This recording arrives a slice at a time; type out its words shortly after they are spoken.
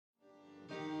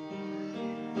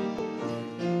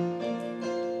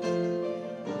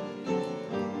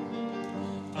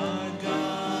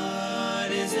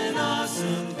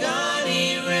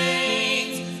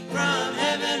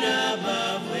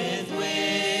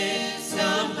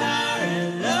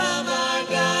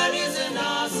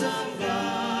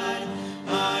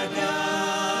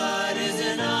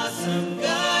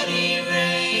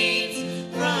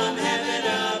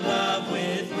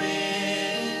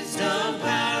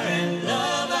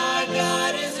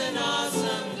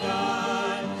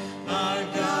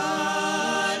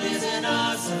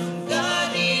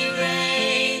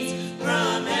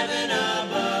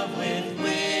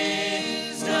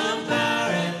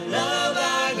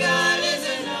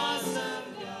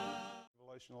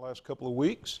last couple of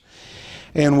weeks.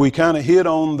 And we kind of hit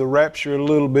on the rapture a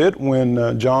little bit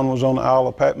when John was on the Isle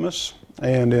of Patmos.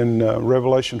 And in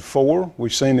Revelation 4,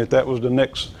 we've seen that was the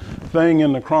next thing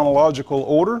in the chronological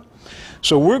order.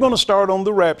 So we're going to start on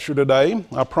the rapture today.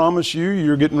 I promise you,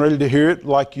 you're getting ready to hear it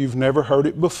like you've never heard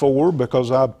it before, because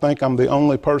I think I'm the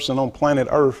only person on planet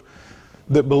Earth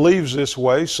that believes this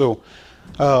way. So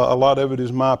a lot of it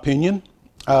is my opinion.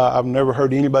 I've never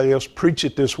heard anybody else preach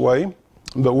it this way,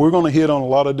 but we're going to hit on a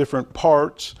lot of different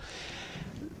parts.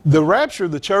 The rapture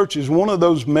of the church is one of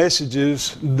those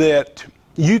messages that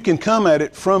you can come at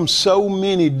it from so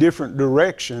many different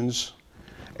directions,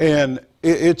 and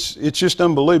it's just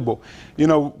unbelievable. You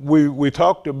know, we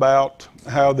talked about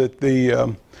how that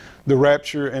the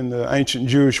rapture and the ancient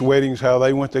Jewish weddings, how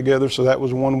they went together, so that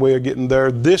was one way of getting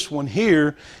there. This one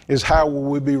here is how will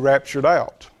we be raptured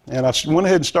out. And I went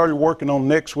ahead and started working on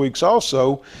next week's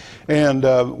also, and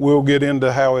we'll get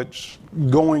into how it's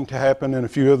going to happen and a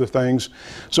few other things.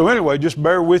 So anyway, just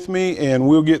bear with me and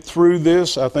we'll get through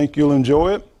this. I think you'll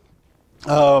enjoy it.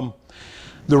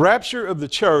 The rapture of the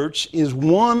church is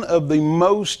one of the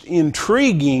most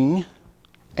intriguing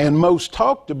and most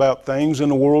talked about things in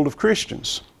the world of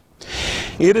Christians.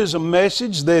 It is a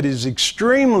message that is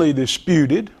extremely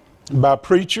disputed by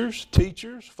preachers,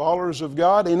 teachers, followers of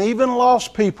God, and even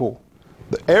lost people.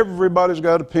 Everybody's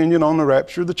got an opinion on the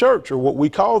rapture of the church, or what we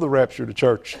call the rapture of the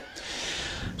church.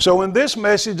 So in this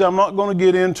message, I'm not going to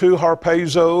get into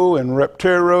harpazo and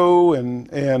raptero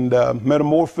and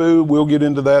metamorpho. We'll get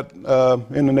into that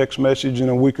in the next message in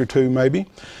a week or two maybe.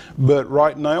 But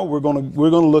right now, we're going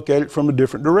to look at it from a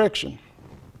different direction.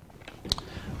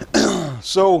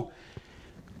 So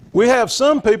we have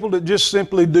some people that just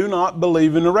simply do not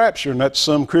believe in the rapture, and that's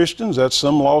some Christians, that's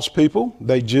some lost people.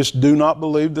 They just do not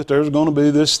believe that there's going to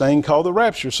be this thing called the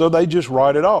rapture, so they just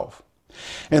write it off.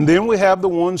 And then we have the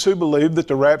ones who believe that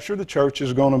the rapture of the church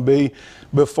is going to be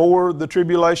before the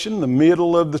tribulation, the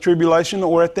middle of the tribulation,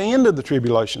 or at the end of the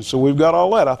tribulation. So we've got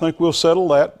all that. I think we'll settle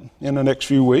that in the next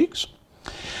few weeks.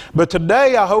 But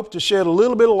today I hope to shed a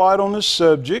little bit of light on this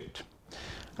subject.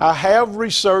 I have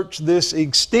researched this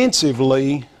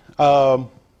extensively. A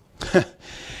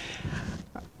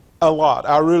lot.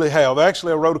 I really have.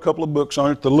 Actually, I wrote a couple of books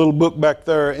on it. The little book back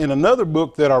there, and another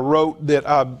book that I wrote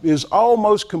that is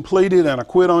almost completed, and I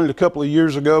quit on it a couple of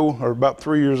years ago, or about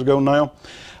 3 years ago now.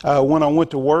 When I went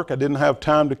to work, I didn't have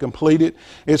time to complete it.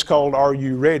 It's called Are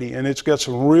You Ready? And it's got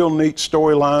some real neat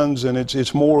storylines, and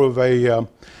it's more of a,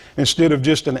 instead of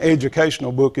just an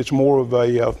educational book, it's more of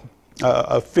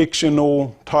a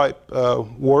fictional type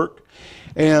work.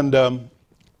 And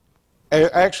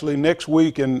actually, next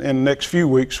week and next few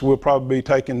weeks, we'll probably be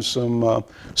taking some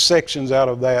sections out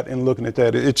of that and looking at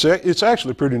that. It's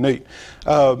actually pretty neat.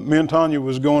 Me and Tanya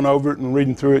was going over it and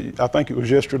reading through it. I think it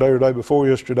was yesterday or day before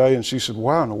yesterday, and she said,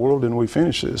 "Why in the world didn't we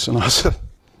finish this?" And I said,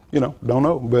 don't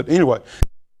know. But anyway,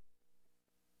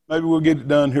 maybe we'll get it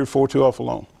done here before too awful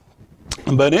long.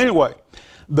 But anyway,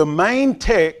 the main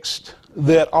text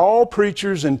that all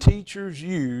preachers and teachers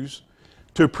use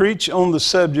to preach on the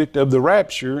subject of the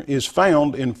rapture is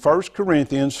found in 1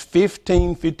 Corinthians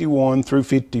 15:51 through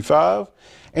 55,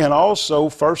 and also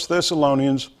 1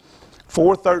 Thessalonians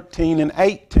 4:13 and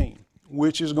 18,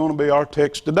 which is going to be our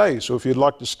text today. So if you'd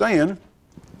like to stand,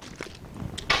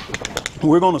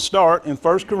 we're going to start in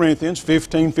 1 Corinthians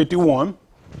 15:51.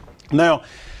 Now,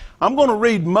 I'm going to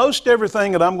read most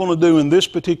everything that I'm going to do in this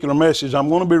particular message. I'm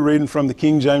going to be reading from the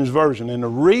King James Version, and the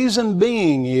reason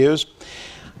being is,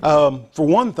 for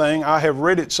one thing, I have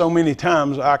read it so many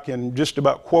times I can just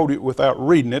about quote it without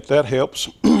reading it. That helps.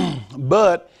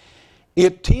 But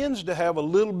it tends to have a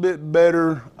little bit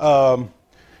better,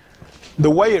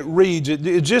 the way it reads,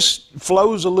 it just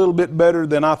flows a little bit better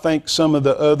than I think some of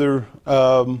the other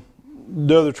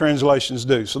translations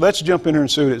do. So let's jump in here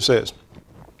and see what it says.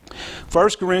 1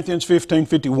 Corinthians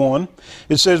 15:51,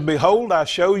 it says, "Behold, I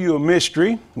show you a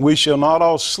mystery. We shall not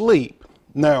all sleep."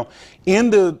 Now, in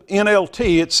the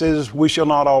NLT, it says, "We shall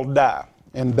not all die."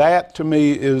 And that, to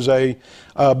me, is a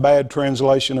bad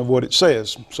translation of what it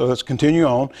says. So let's continue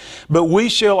on. "But we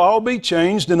shall all be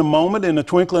changed in a moment, in the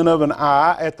twinkling of an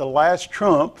eye, at the last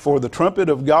trump. For the trumpet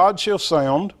of God shall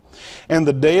sound, and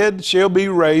the dead shall be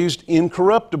raised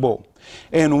incorruptible.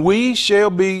 And we shall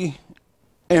be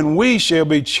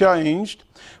changed.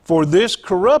 For this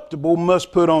corruptible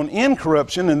must put on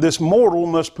incorruption, and this mortal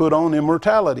must put on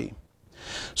immortality.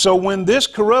 So when this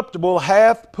corruptible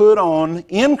hath put on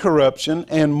incorruption,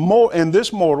 and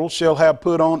this mortal shall have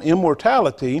put on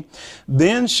immortality,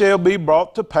 then shall be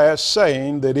brought to pass,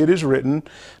 saying that it is written,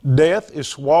 Death is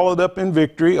swallowed up in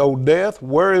victory. O death,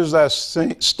 where is thy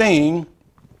sting?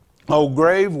 O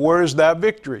grave, where is thy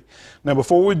victory? Now,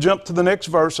 before we jump to the next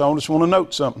verse, I just want to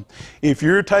note something. If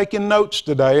you're taking notes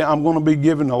today, I'm going to be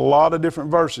giving a lot of different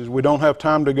verses. We don't have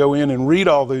time to go in and read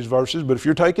all these verses, but if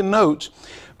you're taking notes,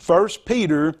 1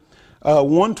 Peter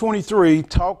 1:23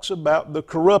 talks about the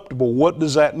corruptible. What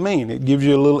does that mean? It gives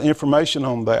you a little information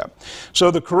on that.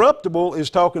 So the corruptible is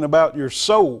talking about your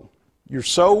soul. Your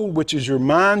soul, which is your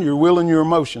mind, your will, and your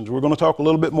emotions. We're going to talk a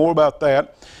little bit more about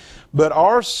that. But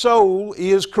our soul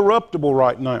is corruptible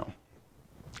right now.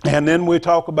 And then we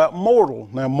talk about mortal.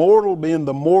 Now, mortal being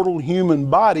the mortal human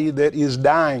body that is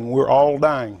dying. We're all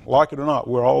dying. Like it or not,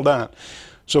 we're all dying.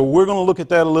 So we're going to look at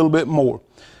that a little bit more.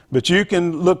 But you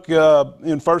can look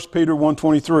in 1 Peter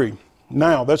 1:23.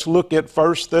 Now, let's look at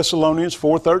 1 Thessalonians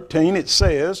 4:13. It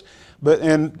says,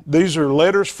 and these are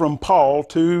letters from Paul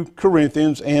to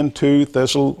Corinthians and to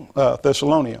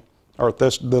Thessalonica, or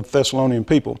the Thessalonian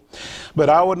people. But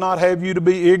I would not have you to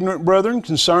be ignorant, brethren,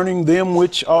 concerning them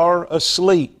which are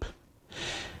asleep,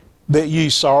 that ye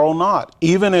sorrow not,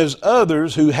 even as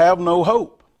others who have no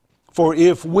hope. For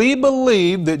if we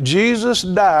believe that Jesus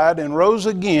died and rose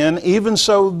again, even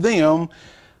so them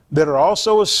that are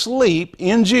also asleep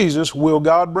in Jesus will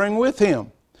God bring with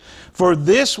him. For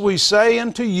this we say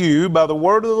unto you by the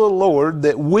word of the Lord,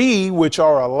 that we which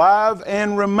are alive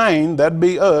and remain, that'd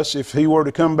be us if he were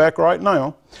to come back right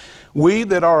now, we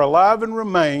that are alive and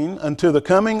remain unto the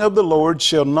coming of the Lord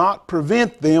shall not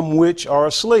prevent them which are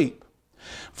asleep.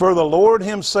 For the Lord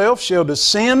himself shall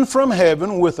descend from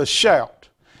heaven with a shout,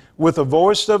 with the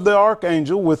voice of the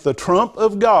archangel, with the trump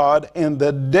of God, and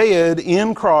the dead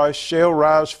in Christ shall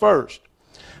rise first.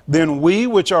 Then we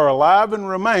which are alive and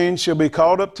remain shall be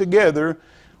caught up together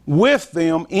with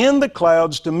them in the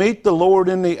clouds to meet the Lord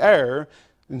in the air,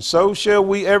 and so shall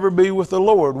we ever be with the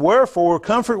Lord. Wherefore,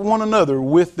 comfort one another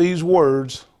with these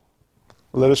words.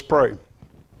 Let us pray.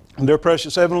 Dear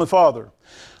precious Heavenly Father,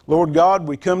 Lord God,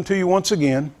 we come to you once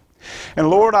again. And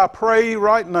Lord, I pray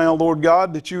right now, Lord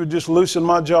God, that you would just loosen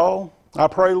my jaw. I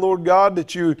pray, Lord God,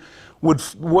 that you would,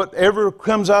 whatever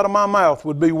comes out of my mouth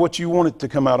would be what you want it to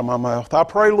come out of my mouth. I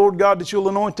pray, Lord God, that you'll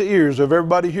anoint the ears of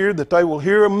everybody here, that they will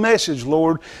hear a message,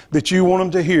 Lord, that you want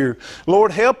them to hear.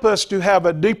 Lord, help us to have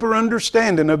a deeper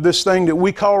understanding of this thing that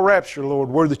we call rapture, Lord,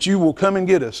 where that you will come and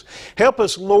get us. Help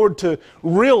us, Lord, to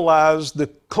realize the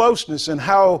closeness and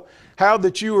how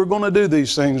that you are going to do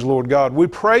these things, Lord God. We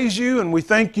praise you and we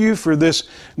thank you for this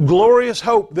glorious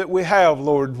hope that we have,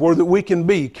 Lord, where that we can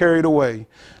be carried away.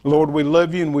 Lord, we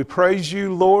love you and we praise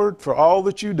you, Lord, for all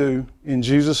that you do. In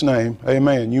Jesus' name,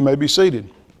 amen. You may be seated.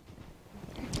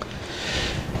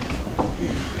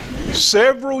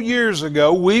 Several years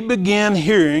ago, we began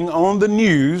hearing on the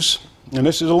news, and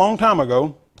this is a long time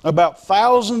ago, about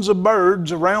thousands of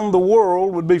birds around the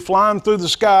world would be flying through the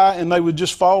sky and they would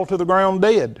just fall to the ground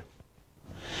dead.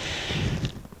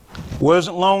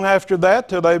 Wasn't long after that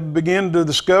till they began to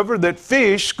discover that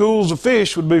fish, schools of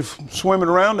fish, would be swimming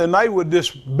around and they would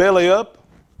just belly up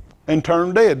and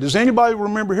turn dead. Does anybody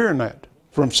remember hearing that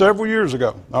from several years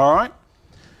ago? All right.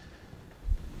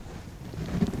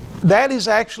 That is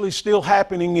actually still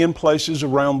happening in places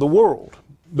around the world,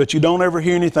 but you don't ever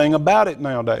hear anything about it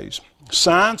nowadays.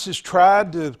 Science has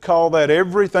tried to call that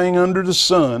everything under the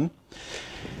sun,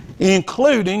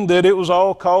 including that it was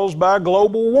all caused by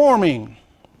global warming,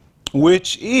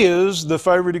 which is the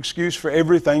favorite excuse for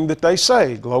everything that they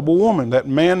say. Global warming, that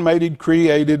man-made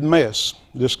created mess,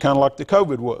 just kind of like the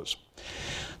COVID was.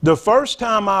 The first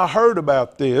time I heard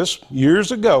about this,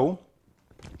 years ago,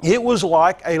 it was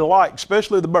like a light,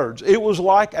 especially the birds, it was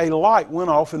like a light went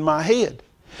off in my head.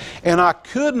 And I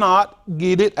could not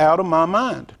get it out of my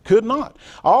mind. Could not.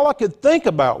 All I could think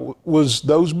about was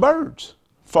those birds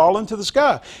falling to the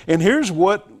sky. And here's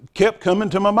what kept coming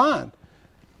to my mind.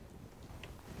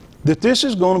 That this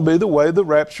is going to be the way the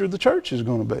rapture of the church is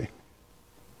going to be.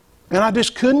 And I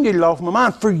just couldn't get it off my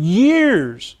mind. For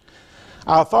years,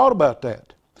 I thought about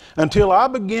that until I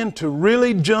began to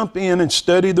really jump in and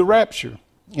study the rapture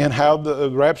and how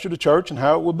the rapture of the church and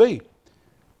how it will be.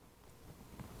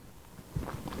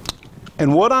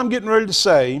 And what I'm getting ready to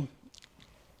say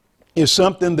is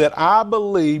something that I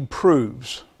believe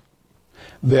proves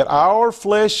that our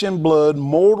flesh and blood,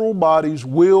 mortal bodies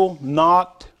will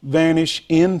not vanish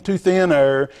into thin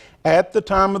air at the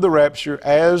time of the rapture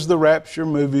as the rapture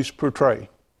movies portray.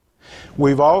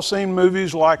 We've all seen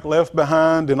movies like Left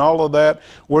Behind and all of that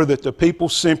where that the people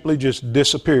simply just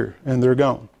disappear and they're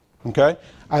gone. Okay?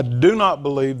 I do not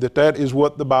believe that that is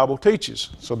what the Bible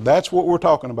teaches. So that's what we're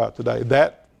talking about today,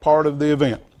 that part of the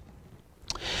event.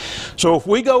 So if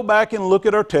we go back and look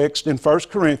at our text in 1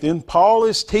 Corinthians, Paul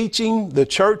is teaching the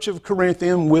church of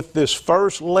Corinthians with this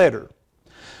first letter.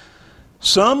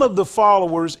 Some of the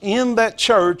followers in that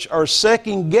church are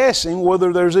second guessing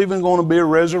whether there's even going to be a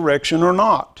resurrection or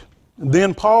not.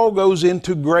 Then Paul goes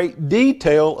into great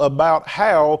detail about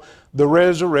how the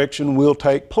resurrection will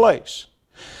take place.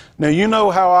 Now, you know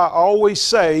how I always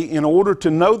say, in order to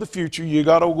know the future, you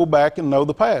got to go back and know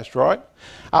the past, right?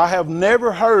 I have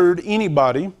never heard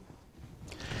anybody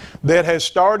that has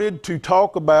started to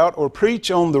talk about or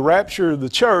preach on the rapture of the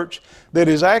church that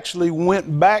has actually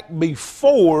went back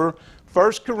before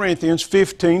 1 Corinthians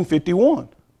 15:51.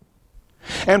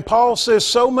 And Paul says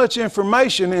so much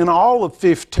information in all of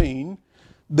 15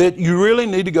 that you really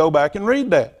need to go back and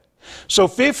read that. So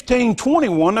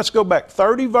 15:21, let's go back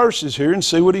 30 verses here and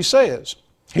see what he says.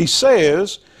 He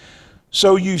says,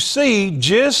 "So you see,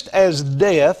 just as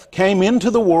death came into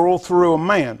the world through a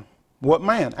man." What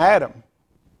man? Adam.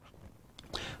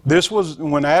 This was,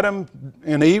 when Adam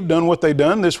and Eve done what they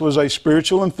done, this was a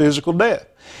spiritual and physical death.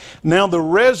 Now the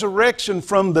resurrection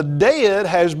from the dead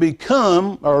has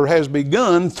begun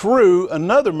through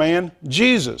another man,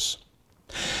 Jesus.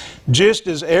 Just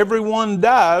as everyone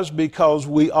dies because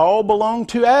we all belong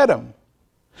to Adam,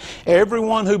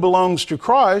 everyone who belongs to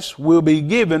Christ will be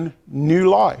given new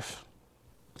life.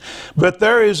 But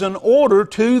there is an order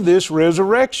to this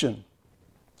resurrection.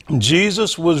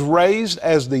 Jesus was raised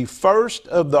as the first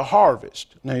of the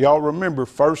harvest. Now y'all remember,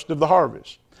 first of the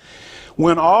harvest.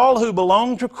 When all who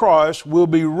belong to Christ will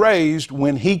be raised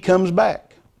when He comes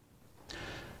back.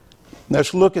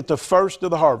 Let's look at the first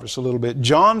of the harvest a little bit.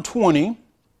 John 20,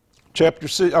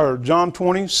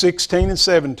 16 and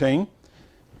 17.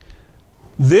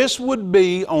 This would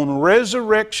be on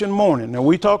resurrection morning. Now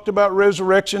we talked about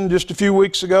resurrection just a few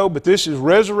weeks ago, but this is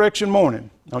resurrection morning.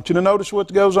 I want you to notice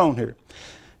what goes on here.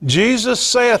 Jesus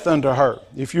saith unto her.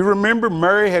 If you remember,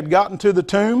 Mary had gotten to the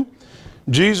tomb.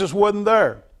 Jesus wasn't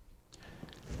there.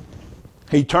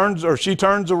 She turns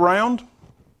around,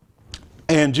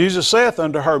 and Jesus saith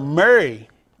unto her, Mary,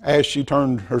 as she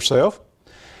turned herself,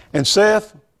 and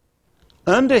saith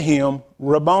unto him,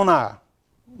 Rabboni,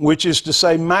 which is to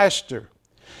say, Master.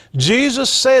 Jesus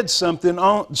said something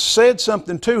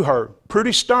to her,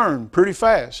 pretty stern, pretty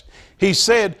fast. He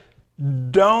said,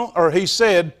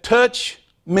 touch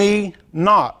me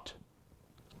not.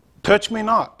 Touch me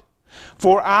not.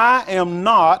 For I am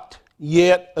not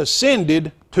yet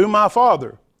ascended to my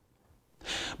Father.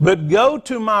 But go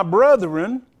to my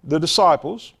brethren, the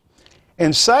disciples,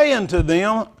 and say unto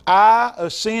them, I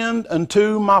ascend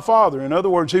unto my Father. In other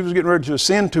words, he was getting ready to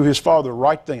ascend to his Father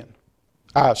right then.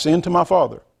 I ascend to my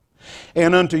Father,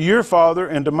 and unto your Father,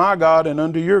 and to my God, and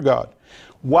unto your God.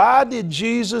 Why did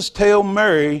Jesus tell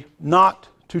Mary not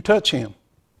to touch him?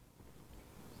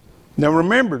 Now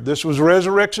remember, this was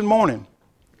resurrection morning.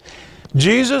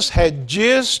 Jesus had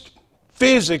just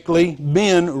physically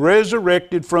been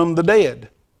resurrected from the dead.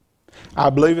 I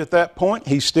believe at that point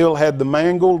he still had the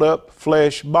mangled up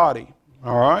flesh body.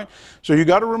 All right? So you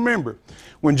got to remember,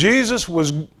 when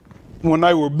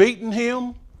they were beating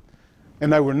him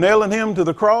and they were nailing him to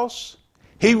the cross,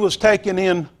 he was taking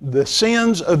in the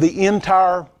sins of the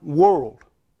entire world.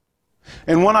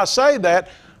 And when I say that,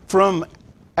 from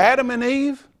Adam and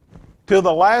Eve to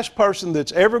the last person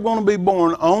that's ever going to be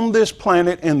born on this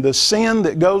planet, and the sin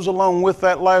that goes along with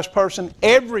that last person,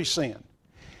 every sin,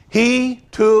 he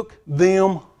took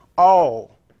them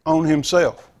all on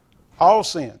himself. All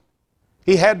sin.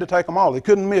 He had to take them all. He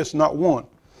couldn't miss not one.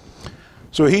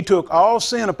 So he took all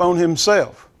sin upon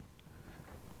himself.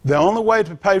 The only way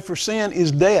to pay for sin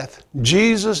is death.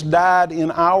 Jesus died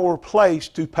in our place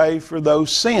to pay for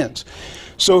those sins.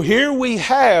 So here we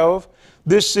have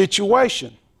this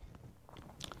situation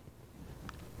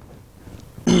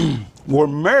where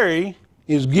Mary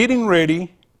is getting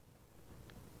ready.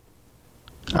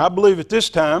 I believe at this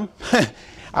time,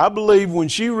 I believe when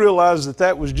she realized that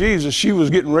that was Jesus, she was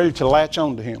getting ready to latch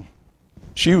onto him.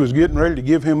 She was getting ready to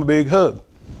give him a big hug.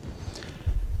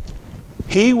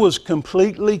 He was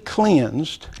completely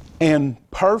cleansed and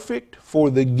perfect for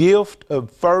the gift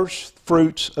of first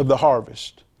fruits of the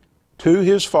harvest to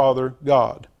his Father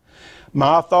God.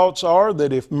 My thoughts are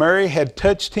that if Mary had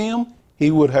touched him, he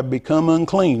would have become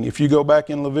unclean. If you go back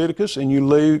in Leviticus and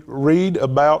you read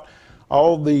about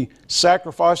all the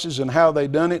sacrifices and how they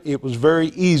done it, it was very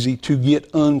easy to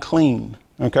get unclean.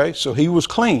 Okay, so he was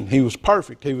clean. He was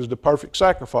perfect. He was the perfect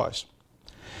sacrifice.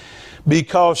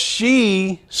 Because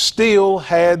she still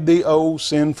had the old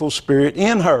sinful spirit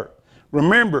in her.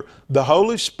 Remember, the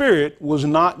Holy Spirit was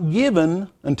not given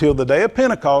until the day of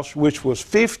Pentecost, which was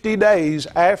 50 days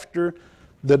after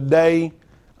the day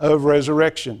of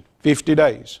resurrection. 50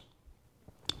 days.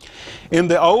 In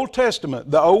the Old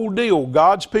Testament, the old deal,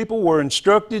 God's people were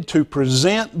instructed to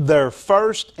present their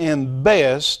first and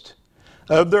best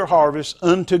of their harvest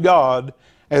unto God,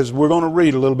 as we're going to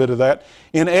read a little bit of that.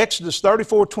 In Exodus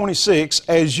 34:26,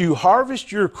 as you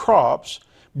harvest your crops,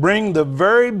 bring the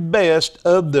very best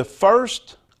of the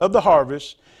first of the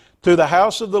harvest to the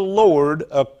house of the Lord,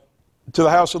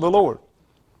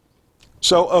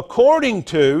 So according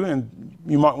to, and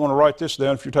you might want to write this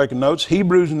down if you're taking notes,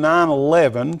 Hebrews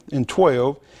 9:11 and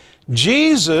 12,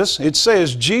 it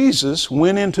says Jesus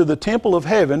went into the temple of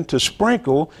heaven to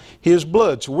sprinkle his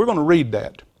blood. So we're going to read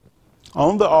that.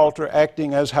 On the altar,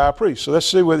 acting as high priest. So let's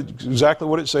see exactly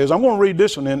what it says. I'm going to read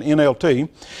this one in NLT.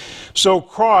 So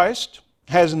Christ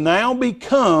has now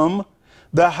become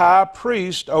the high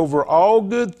priest over all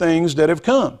good things that have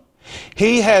come.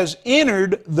 He has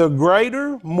entered the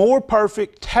greater, more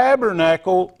perfect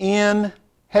tabernacle in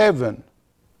heaven,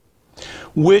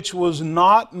 which was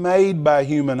not made by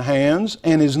human hands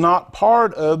and is not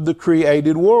part of the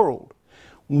created world.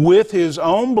 With his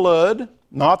own blood,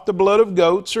 not the blood of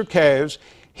goats or calves,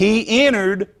 he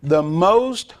entered the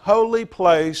most holy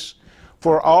place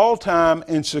for all time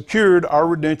and secured our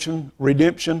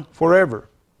redemption forever.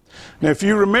 Now, if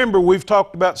you remember, we've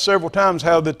talked about several times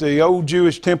how that the old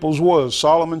Jewish temples was,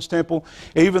 Solomon's temple,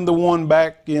 even the one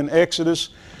back in Exodus,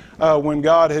 when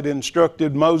God had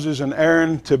instructed Moses and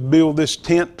Aaron to build this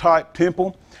tent-type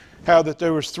temple, how that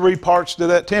there was three parts to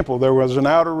that temple. There was an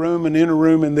outer room, an inner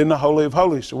room, and then the Holy of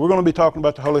Holies. So we're going to be talking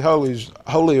about the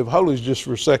Holy of Holies just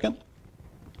for a second.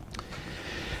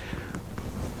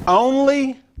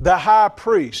 Only the high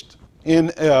priest, in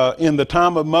the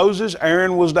time of Moses,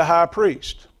 Aaron was the high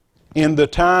priest. In the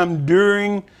time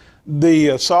during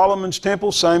the Solomon's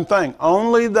temple, same thing.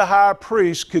 Only the high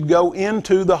priest could go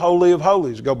into the Holy of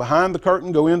Holies, go behind the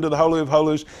curtain, go into the Holy of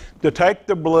Holies, to take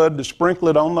the blood, to sprinkle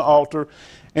it on the altar.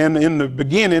 And in the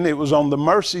beginning, it was on the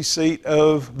mercy seat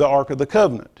of the Ark of the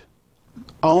Covenant.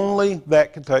 Only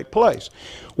that could take place.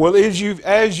 Well, as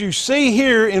you see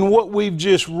here in what we've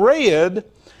just read,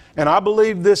 and I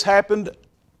believe this happened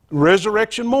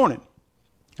resurrection morning,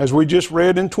 as we just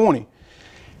read in 20.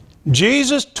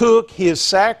 Jesus took his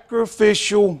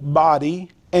sacrificial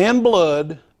body and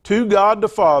blood to God the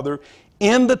Father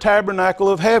in the tabernacle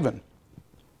of heaven.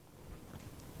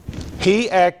 He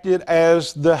acted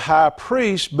as the high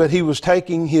priest, but he was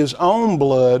taking his own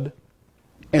blood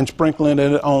and sprinkling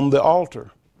it on the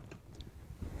altar.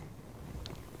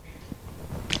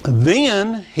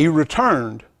 Then he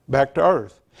returned back to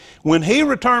earth. When he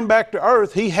returned back to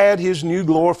earth, he had his new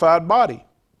glorified body.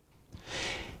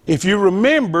 If you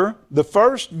remember, the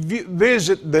first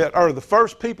the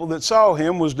first people that saw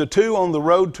him was the two on the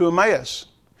road to Emmaus.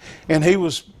 And he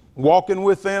was walking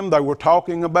with them. They were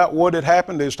talking about what had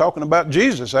happened. They was talking about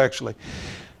Jesus, actually.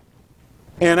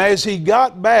 And as he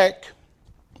got back,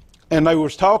 and they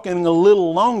was talking a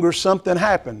little longer, something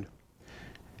happened.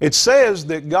 It says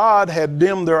that God had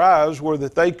dimmed their eyes where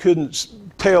that they couldn't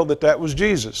tell that that was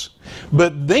Jesus.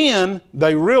 But then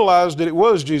they realized that it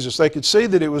was Jesus. They could see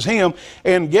that it was him.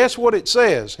 And guess what it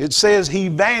says? It says he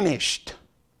vanished.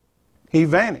 He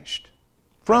vanished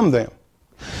from them.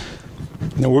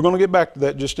 Now we're going to get back to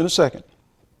that just in a second.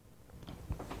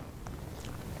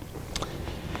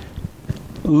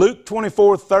 Luke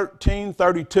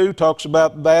 24:13-32 talks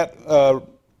about that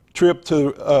trip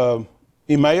to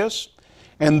Emmaus.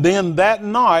 And then that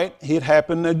night it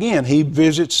happened again. He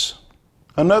visits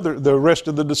the rest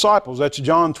of the disciples. That's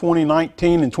John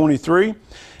 20:19 and 23,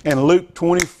 and Luke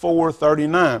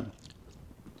 24:39.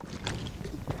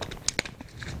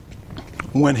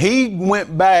 When he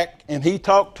went back and he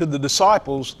talked to the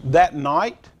disciples that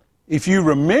night, if you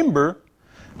remember,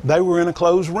 they were in a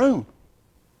closed room.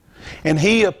 And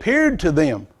he appeared to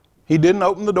them. He didn't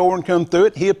open the door and come through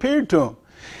it. He appeared to them.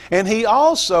 And he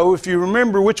also, if you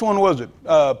remember, which one was it?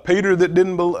 Peter that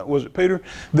didn't believe. Was it Peter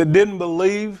that didn't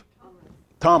believe?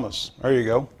 Thomas. There you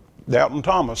go. Doubting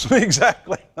Thomas.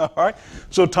 Exactly. All right.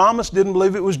 So Thomas didn't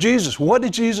believe it was Jesus. What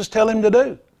did Jesus tell him to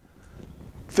do?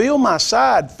 Feel my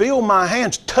side. Feel my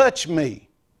hands. Touch me.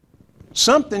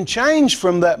 Something changed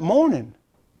from that morning.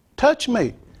 Touch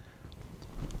me.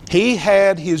 He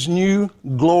had his new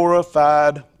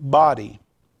glorified body.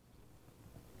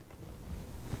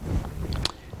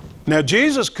 Now,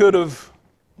 Jesus could have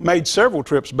made several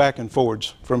trips back and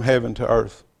forwards from heaven to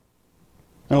earth.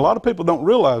 And a lot of people don't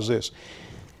realize this.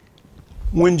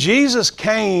 When Jesus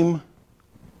came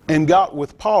and got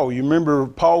with Paul, you remember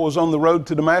Paul was on the road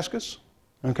to Damascus?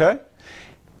 Okay?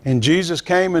 And Jesus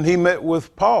came and he met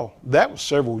with Paul. That was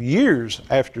several years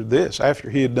after this, after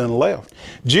he had done left.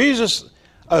 Jesus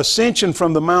ascension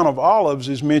from the Mount of Olives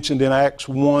is mentioned in Acts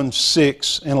 1,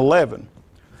 6, and 11.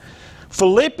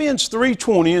 Philippians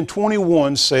 3:20 and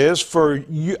 21 says, "For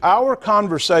our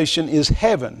conversation is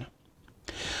heaven,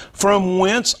 from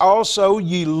whence also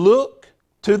ye look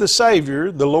to the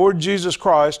Savior, the Lord Jesus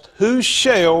Christ, who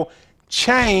shall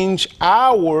change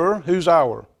our," who's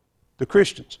our? The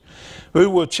Christians. "Who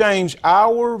will change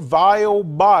our vile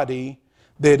body,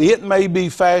 that it may be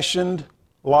fashioned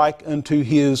like unto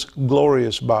His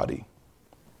glorious body."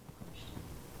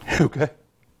 Okay?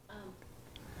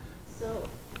 So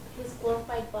His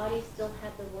glorified body still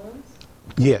had the wounds?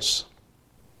 Yes.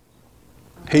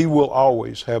 He will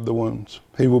always have the wounds.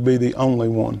 He will be the only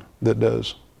one that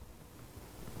does.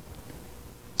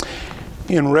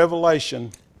 In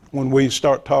Revelation, when we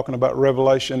start talking about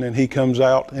Revelation and He comes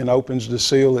out and opens the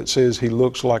seal, it says He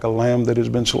looks like a lamb that has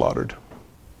been slaughtered.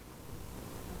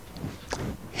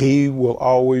 He will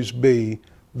always be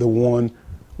the one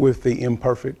with the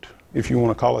imperfect, if you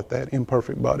want to call it that,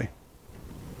 imperfect body.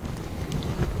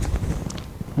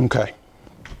 Okay.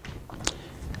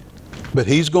 But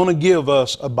He's going to give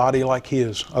us a body like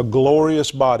His, a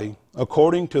glorious body,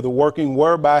 according to the working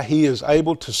whereby He is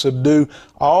able to subdue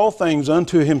all things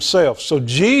unto Himself. So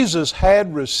Jesus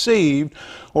had received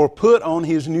or put on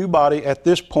His new body at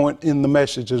this point in the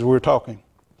message as we're talking.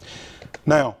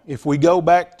 Now, if we go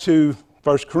back to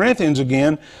 1 Corinthians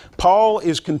again, Paul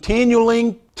is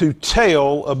continuing to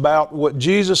tell about what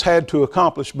Jesus had to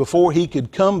accomplish before He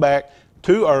could come back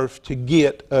to earth to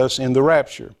get us in the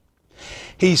rapture.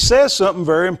 He says something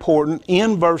very important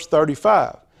in verse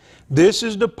 35. This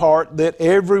is the part that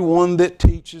everyone that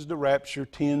teaches the rapture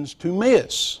tends to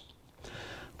miss.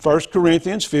 1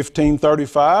 Corinthians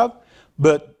 15:35,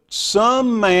 "But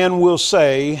some man will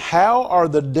say, How are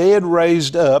the dead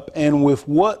raised up, and with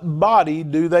what body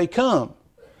do they come?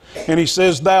 And he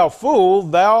says, Thou fool,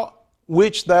 thou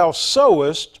which thou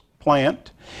sowest,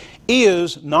 plant,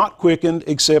 is not quickened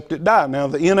except it die." Now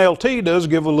the NLT does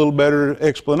give a little better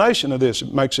explanation of this.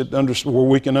 It makes it where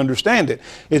we can understand it.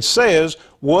 It says,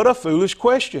 "What a foolish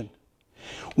question.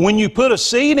 When you put a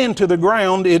seed into the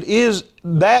ground, it is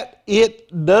that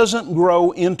it doesn't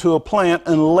grow into a plant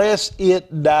unless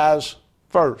it dies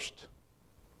first."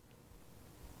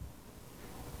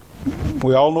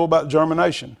 We all know about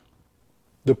germination.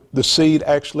 The seed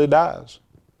actually dies.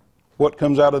 What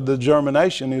comes out of the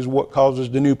germination is what causes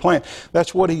the new plant.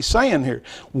 That's what he's saying here.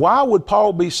 Why would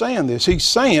Paul be saying this? He's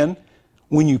saying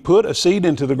when you put a seed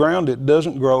into the ground, it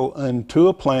doesn't grow into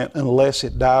a plant unless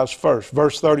it dies first.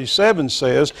 Verse 37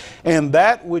 says, "And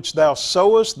that which thou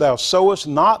sowest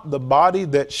not the body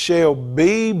that shall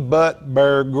be, but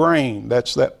bear grain."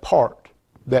 That's that part,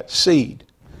 that seed.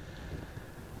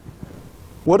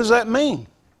 What does that mean?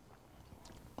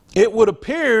 It would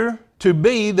appear to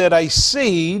be that a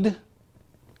seed,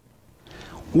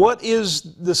 what is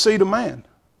the seed of man?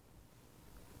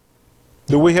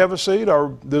 Do we have a seed,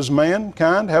 or does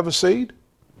mankind have a seed?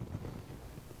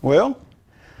 Well,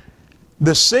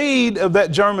 the seed of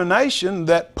that germination,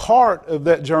 that part of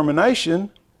that germination,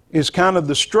 is kind of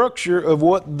the structure of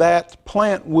what that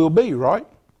plant will be, right?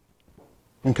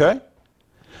 Okay?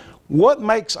 What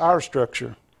makes our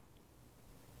structure?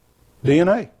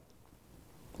 DNA.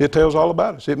 It tells all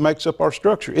about us. It makes up our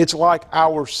structure. It's like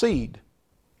our seed.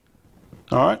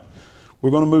 All right?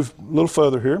 We're going to move a little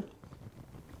further here.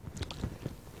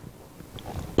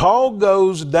 Paul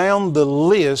goes down the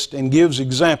list and gives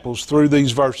examples through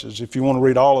these verses. If you want to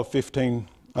read all of 15,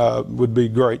 would be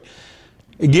great.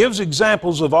 It gives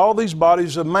examples of all these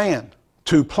bodies of man,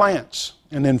 to plants,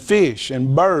 and then fish,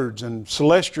 and birds, and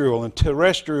celestial and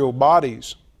terrestrial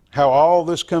bodies, how all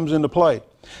this comes into play.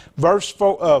 Verse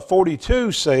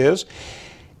 42 says,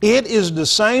 "It is the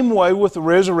same way with the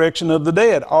resurrection of the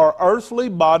dead. Our earthly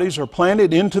bodies are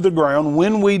planted into the ground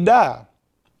when we die,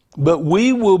 but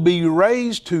we will be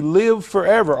raised to live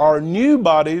forever. Our new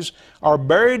bodies are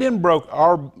buried in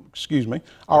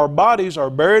our bodies are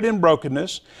buried in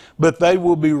brokenness, but they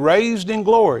will be raised in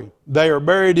glory. They are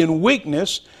buried in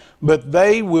weakness, but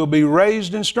they will be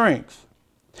raised in strength.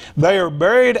 They are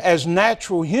buried as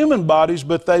natural human bodies,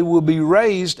 but they will be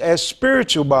raised as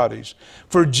spiritual bodies.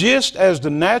 For just as the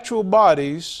natural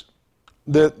bodies,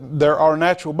 there are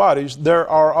natural bodies, there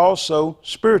are also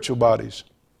spiritual bodies."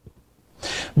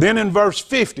 Then in verse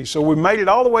 50, so we made it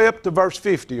all the way up to verse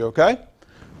 50, okay?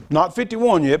 Not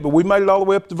 51 yet, but we made it all the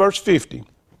way up to verse 50.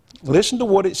 Listen to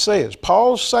what it says.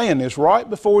 Paul's saying this right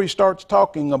before he starts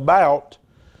talking about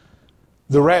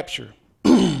the rapture.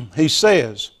 He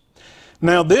says,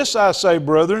 "Now this I say,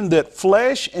 brethren, that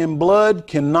flesh and blood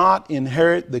cannot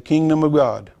inherit the kingdom of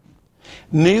God,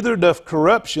 neither doth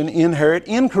corruption inherit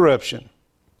incorruption.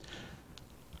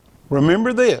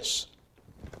 Remember this.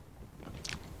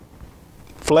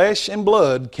 Flesh and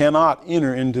blood cannot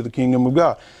enter into the kingdom of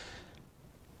God.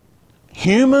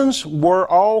 Humans were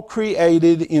all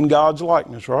created in God's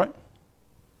likeness, right?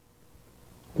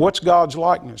 What's God's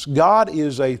likeness? God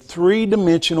is a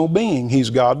three-dimensional being. He's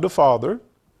God the Father,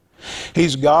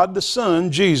 He's God the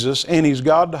Son, Jesus, and He's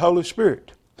God the Holy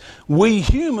Spirit. We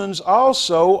humans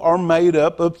also are made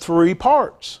up of three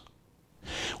parts.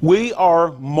 We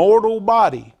are mortal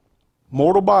body.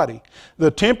 Mortal body.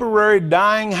 The temporary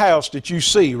dying house that you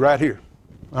see right here.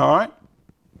 All right?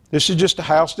 This is just a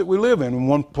house that we live in.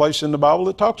 One place in the Bible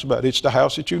that talks about it. It's the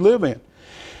house that you live in.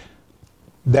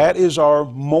 That is our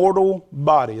mortal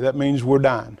body. That means we're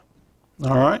dying.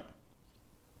 All right?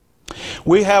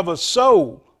 We have a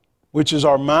soul, which is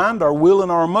our mind, our will,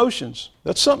 and our emotions.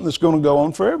 That's something that's going to go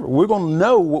on forever. We're going to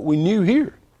know what we knew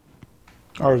here.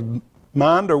 Our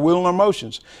mind, our will, and our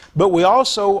emotions. But we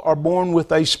also are born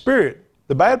with a spirit.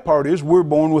 The bad part is we're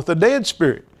born with a dead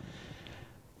spirit.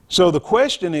 So the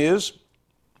question is,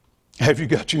 have you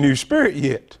got your new spirit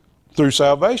yet? Through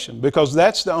salvation. Because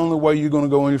that's the only way you're going to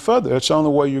go any further. That's the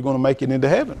only way you're going to make it into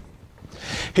heaven.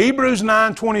 Hebrews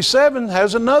 9:27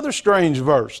 has another strange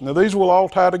verse. Now these will all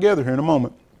tie together here in a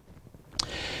moment.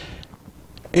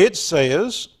 It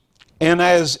says, and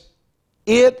as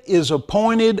it is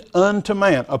appointed unto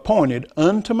man,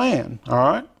 all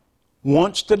right,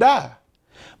 once to die.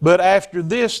 But after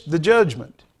this, the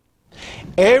judgment.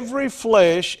 Every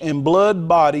flesh and blood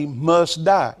body must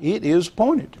die. It is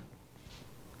appointed.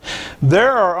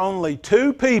 There are only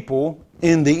two people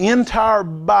in the entire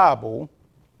Bible,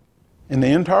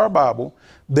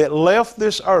 that left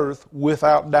this earth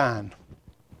without dying.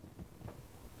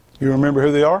 You remember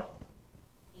who they are?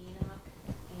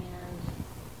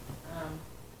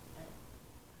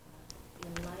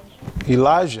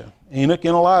 Elijah. Enoch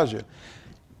and Elijah.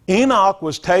 Enoch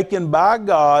was taken by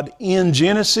God in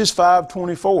Genesis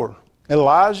 5:24.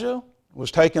 Elijah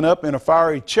was taken up in a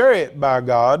fiery chariot by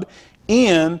God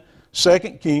in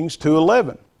 2 Kings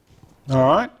 2:11. All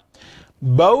right?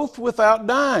 Both without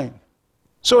dying.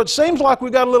 So it seems like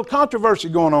we've got a little controversy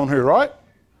going on here, right?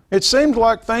 It seems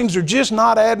like things are just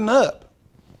not adding up.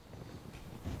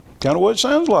 Kind of what it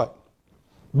sounds like.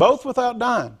 Both without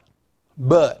dying.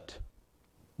 But,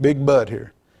 big but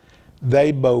here,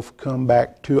 they both come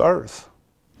back to earth.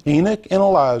 Enoch and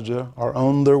Elijah are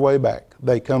on their way back.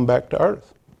 They come back to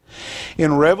earth.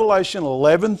 In Revelation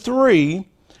 11:3,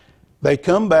 they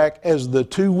come back as the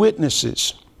two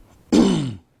witnesses.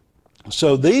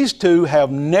 So these two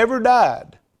have never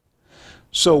died.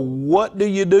 So what do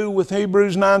you do with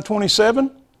Hebrews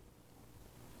 9:27?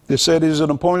 It said, is it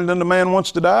appointed unto man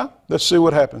once to die? Let's see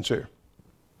what happens here.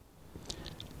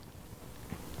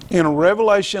 In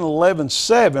Revelation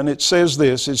 11:7, it says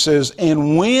this. It says,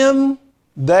 and when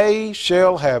they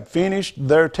shall have finished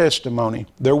their testimony,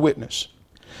 their witness,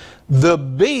 the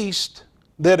beast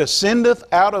that ascendeth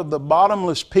out of the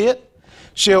bottomless pit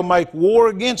shall make war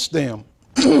against them,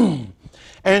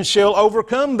 and shall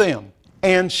overcome them,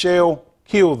 and shall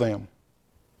kill them.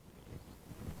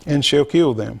 And shall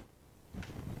kill them.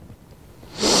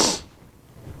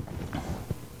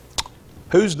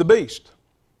 Who's the beast?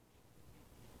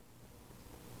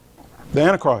 The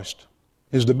Antichrist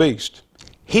is the beast.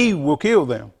 He will kill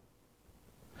them.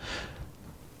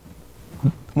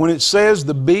 When it says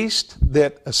the beast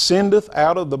that ascendeth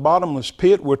out of the bottomless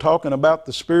pit, we're talking about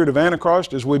the spirit of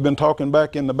Antichrist, as we've been talking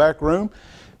back in the back room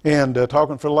and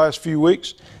talking for the last few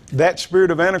weeks. That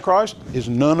spirit of Antichrist is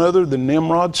none other than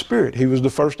Nimrod's spirit. He was the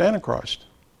first Antichrist.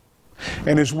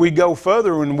 And as we go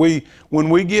further, when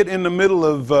we get in the middle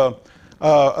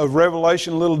of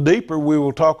Revelation a little deeper, we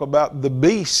will talk about the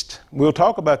beast. We'll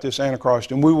talk about this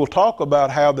Antichrist, and we will talk about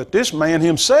how that this man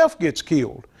himself gets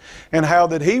killed, and how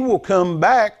that he will come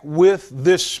back with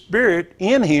this spirit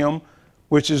in him,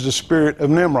 which is the spirit of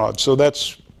Nimrod. So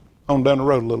that's on down the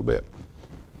road a little bit.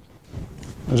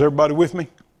 Is everybody with me?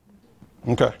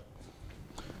 Okay.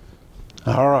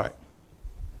 All right.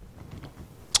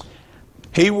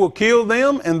 He will kill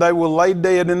them, and they will lay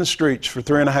dead in the streets for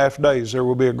 3.5 days. There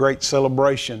will be a great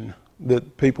celebration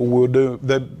that people will do.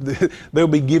 They'll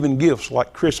be given gifts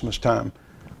like Christmas time,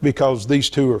 because these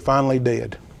two are finally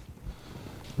dead.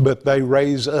 But they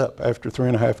raise up after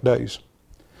 3.5 days.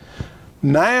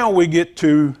 Now we get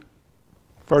to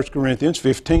 1 Corinthians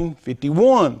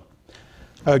 15:51.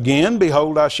 Again,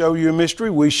 behold, I show you a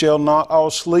mystery. We shall not all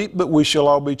sleep, but we shall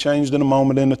all be changed in a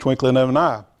moment, in the twinkling of an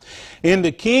eye. In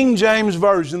the King James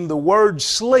Version, the word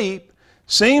sleep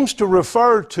seems to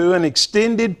refer to an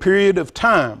extended period of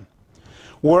time,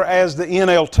 Whereas the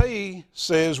NLT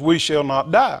says we shall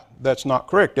not die. That's not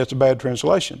correct. That's a bad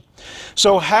translation.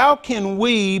 So how can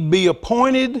we be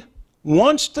appointed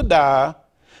once to die,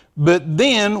 but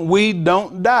then we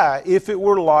don't die, if it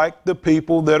were like the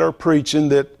people that are preaching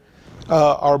that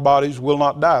our bodies will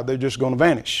not die, they're just going to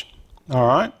vanish? All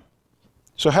right?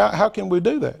 So how can we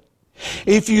do that?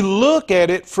 If you look at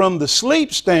it from the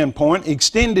sleep standpoint,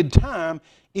 extended time,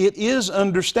 it is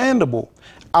understandable.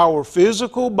 Our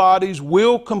physical bodies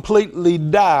will completely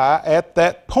die at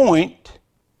that point,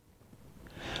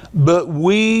 but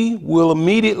we will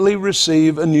immediately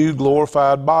receive a new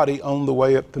glorified body on the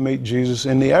way up to meet Jesus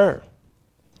in the air.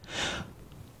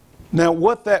 Now,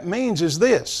 what that means is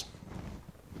this.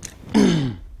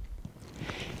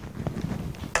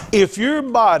 If your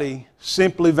body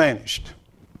simply vanished,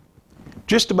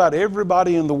 just about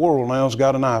everybody in the world now has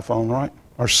got an iPhone, right?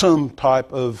 Or some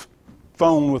type of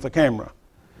phone with a camera.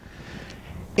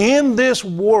 In this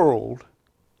world,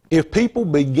 if people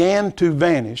began to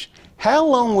vanish, how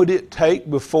long would it take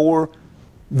before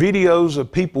videos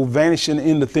of people vanishing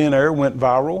into thin air went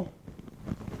viral?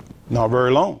 Not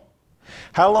very long.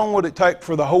 How long would it take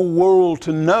for the whole world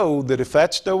to know that if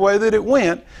that's the way that it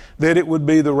went, that it would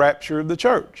be the rapture of the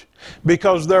church?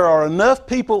 Because there are enough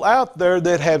people out there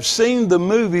that have seen the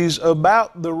movies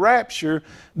about the rapture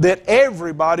that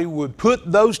everybody would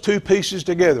put those two pieces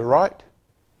together, right?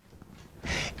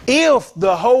 If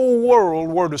the whole world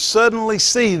were to suddenly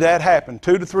see that happen,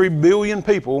 2 to 3 billion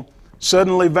people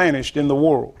suddenly vanished in the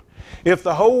world. If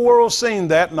the whole world seen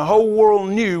that and the whole world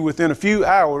knew within a few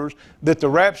hours that the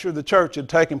rapture of the church had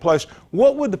taken place,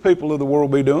 what would the people of the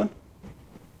world be doing?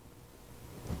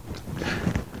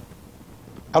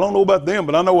 I don't know about them,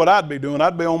 but I know what I'd be doing.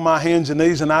 I'd be on my hands and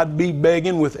knees and I'd be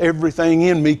begging with everything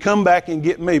in me, come back and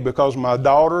get me, because my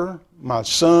daughter, my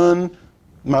son,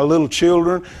 my little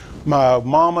children, my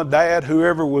mama, dad,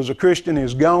 whoever was a Christian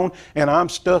is gone, and I'm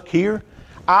stuck here.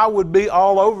 I would be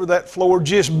all over that floor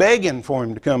just begging for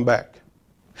him to come back.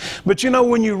 But you know,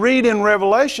 when you read in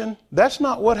Revelation, that's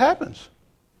not what happens.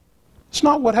 It's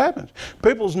not what happens.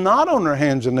 People's not on their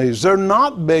hands and knees. They're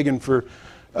not begging for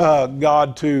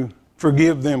God to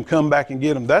forgive them, come back and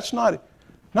get them. That's not it.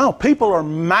 No, people are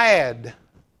mad.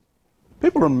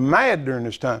 People are mad during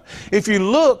this time. If you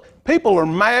look, people are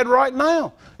mad right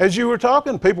now. As you were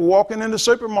talking, people walking into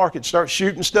supermarkets start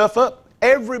shooting stuff up.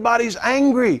 Everybody's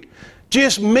angry.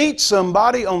 Just meet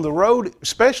somebody on the road,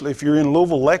 especially if you're in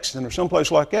Louisville, Lexington, or someplace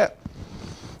like that.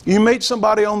 You meet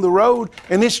somebody on the road,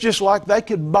 and it's just like they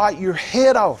could bite your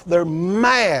head off. They're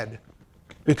mad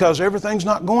because everything's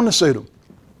not going to suit them.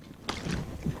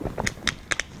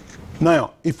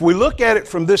 Now, if we look at it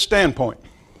from this standpoint,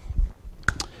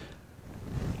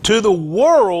 to the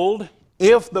world,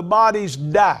 if the bodies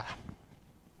die,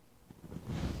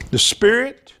 the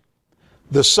spirit,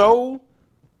 the soul,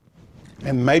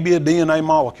 and maybe a DNA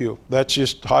molecule, that's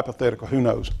just hypothetical, who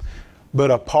knows, but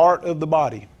a part of the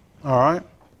body, all right,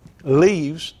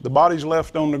 leaves, the body's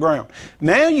left on the ground.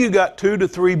 Now you got 2 to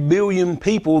 3 billion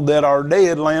people that are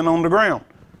dead laying on the ground.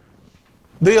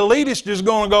 The elitist is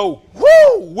going to go,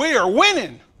 whoo, we are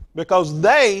winning, because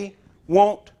they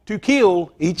want to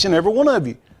kill each and every one of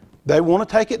you. They want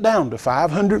to take it down to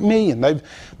 500 million.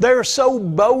 They're so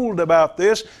bold about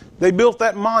this. They built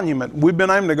that monument. We've been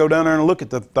aiming to go down there and look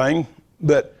at the thing,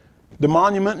 but the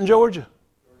monument in Georgia.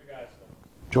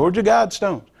 Georgia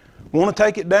Guidestones. Want to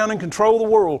take it down and control the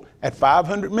world at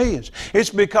 500 million. It's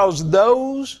because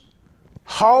those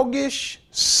hoggish,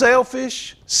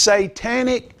 selfish,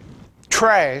 satanic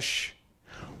trash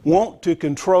want to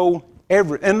control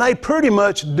everything. And they pretty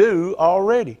much do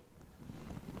already.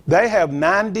 They have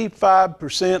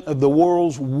 95% of the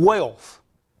world's wealth.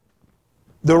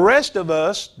 The rest of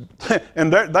us,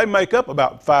 and they make up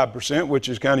about 5%, which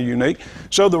is kind of unique.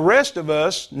 So the rest of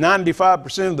us,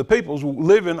 95% of the people's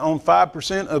living on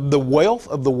 5% of the wealth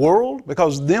of the world,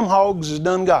 because them hogs has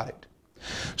done got it.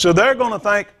 So they're going to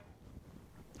think,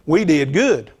 we did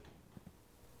good.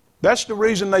 That's the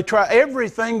reason they try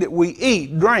everything that we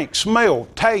eat, drink, smell,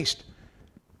 taste.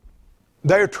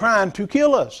 They're trying to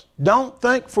kill us. Don't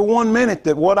think for 1 minute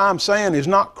that what I'm saying is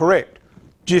not correct.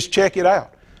 Just check it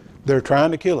out. They're trying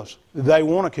to kill us. They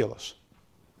want to kill us.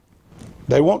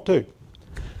 They want to.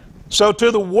 So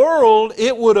to the world,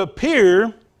 it would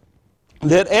appear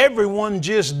that everyone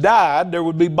just died. There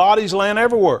would be bodies laying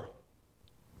everywhere.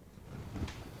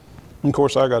 And of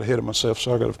course, I got ahead of myself,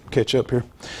 so I got to catch up here.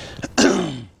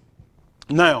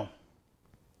 Now,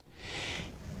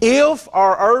 if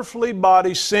our earthly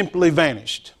bodies simply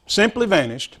vanished,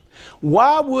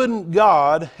 why wouldn't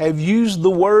God have used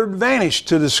the word vanished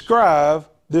to describe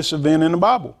this event in the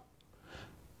Bible?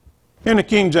 In the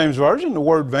King James Version, the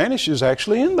word vanish is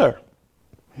actually in there.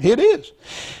 It is.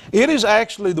 It is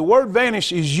actually, the word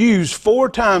vanish is used 4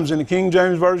 times in the King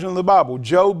James Version of the Bible.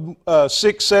 Job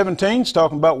 6:17 is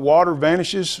talking about water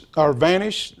vanishes or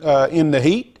vanish in the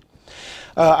heat.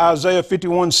 Isaiah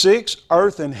 51:6,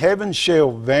 earth and heaven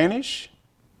shall vanish.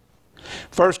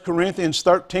 1 Corinthians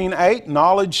 13:8,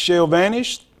 knowledge shall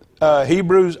vanish.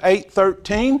 Hebrews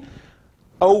 8:13,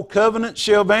 old covenant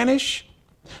shall vanish.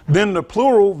 Then the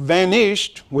plural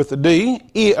vanished with a D,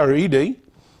 or ED,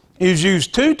 is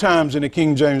used 2 times in the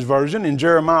King James Version. In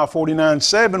Jeremiah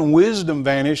 49:7, wisdom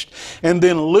vanished. And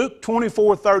then Luke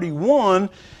 24:31,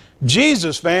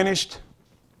 Jesus vanished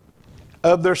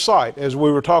of their sight, as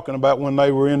we were talking about when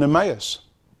they were in Emmaus.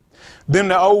 Then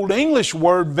the Old English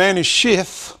word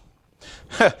vanisheth,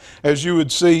 as you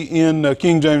would see in the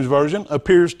King James Version,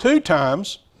 appears 2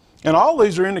 times. And all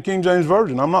these are in the King James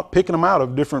Version. I'm not picking them out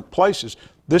of different places.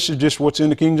 This is just what's in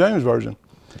the King James Version.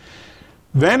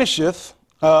 Vanisheth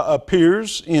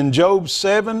appears in Job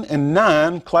 7 and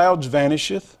 9, clouds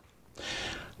vanisheth.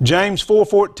 James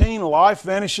 4:14, life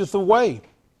vanisheth away.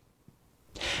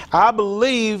 I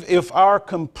believe if our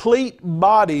complete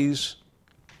bodies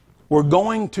were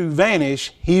going to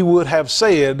vanish, he would have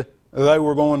said they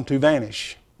were going to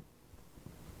vanish.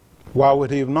 Why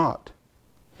would he have not?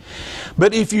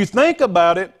 But if you think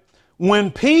about it,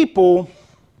 when people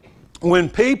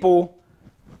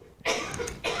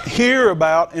hear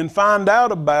about and find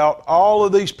out about all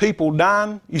of these people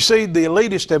dying, you see, the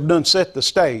elitists have done set the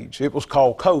stage. It was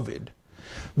called COVID.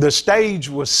 The stage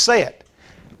was set.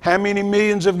 How many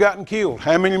millions have gotten killed?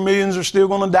 How many millions are still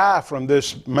going to die from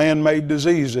this man-made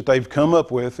disease that they've come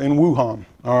up with in Wuhan?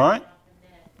 All right?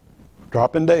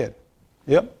 Dropping dead.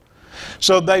 Yep.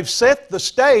 So they've set the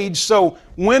stage, so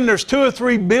when there's 2 or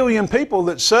 3 billion people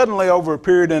that suddenly over a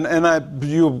period, and I'm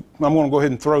going to go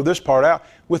ahead and throw this part out,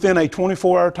 within a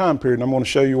 24-hour time period, and I'm going to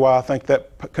show you why I think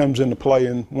that comes into play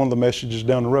in one of the messages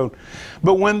down the road.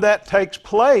 But when that takes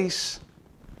place,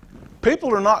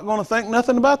 people are not going to think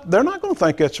nothing about it. They're not going to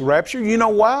think that's a rapture. You know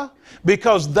why?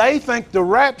 Because they think the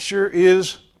rapture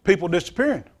is people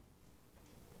disappearing.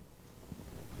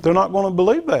 They're not going to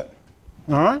believe that.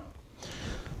 All right?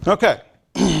 Okay.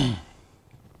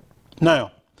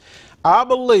 Now, I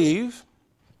believe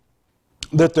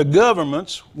that the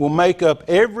governments will make up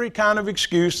every kind of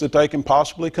excuse that they can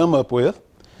possibly come up with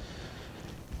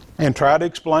and try to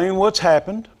explain what's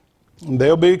happened. And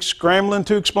they'll be scrambling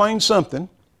to explain something,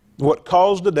 what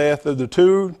caused the death of the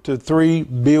 2 to 3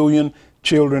 billion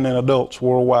children and adults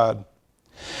worldwide.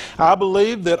 I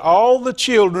believe that all the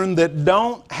children that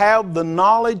don't have the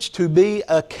knowledge to be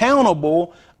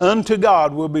accountable unto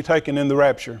God will be taken in the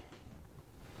rapture.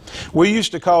 We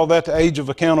used to call that the age of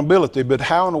accountability, but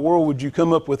how in the world would you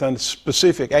come up with a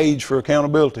specific age for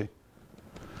accountability?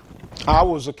 I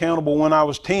was accountable when I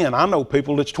was 10. I know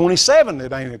people that's 27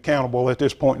 that ain't accountable at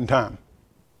this point in time.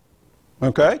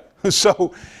 Okay?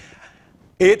 So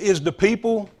it is the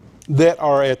people that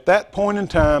are at that point in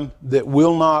time that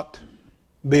will not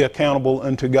be accountable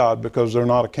unto God because they're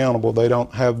not accountable. They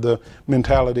don't have the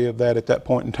mentality of that at that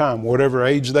point in time, whatever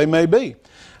age they may be.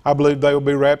 I believe they will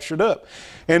be raptured up.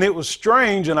 And it was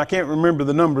strange, and I can't remember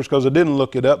the numbers because I didn't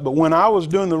look it up, but when I was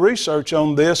doing the research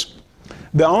on this,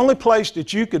 the only place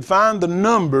that you could find the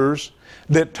numbers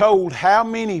that told how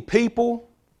many people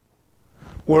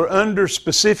were under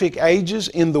specific ages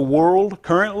in the world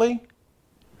currently,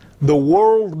 the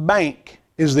World Bank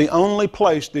is the only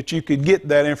place that you could get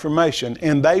that information,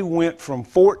 and they went from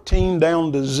 14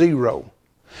 down to 0.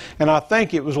 And I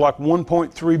think it was like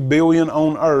 1.3 billion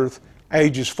on earth,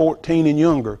 ages 14 and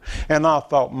younger. And I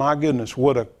thought, my goodness,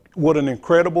 what an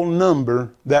incredible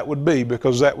number that would be,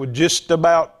 because that would just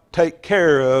about take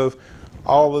care of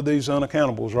all of these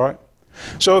unaccountables, right?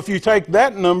 So if you take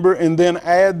that number and then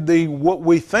add what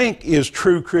we think is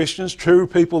true Christians, true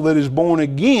people that is born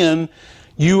again,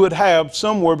 you would have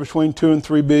somewhere between 2 and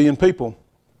 3 billion people.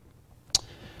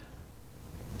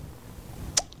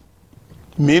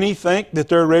 Many think that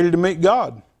they're ready to meet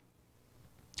God.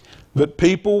 But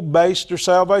people base their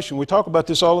salvation, we talk about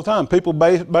this all the time, people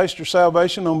base their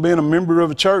salvation on being a member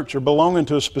of a church or belonging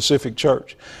to a specific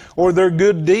church, or their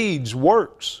good deeds,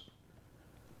 works.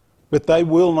 But they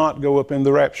will not go up in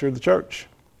the rapture of the church.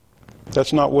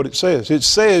 That's not what it says. It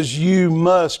says you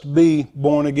must be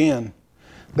born again.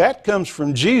 That comes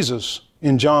from Jesus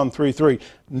in John 3:3,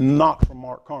 not from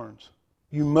Mark Carnes.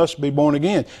 You must be born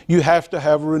again. You have to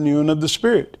have a renewing of the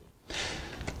Spirit.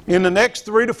 In the next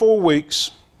 3 to 4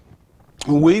 weeks,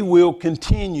 we will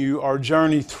continue our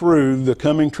journey through the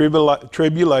coming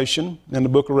tribulation in the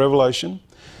book of Revelation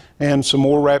and some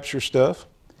more rapture stuff.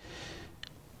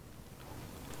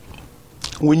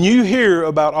 When you hear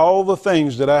about all the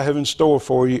things that I have in store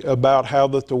for you, about how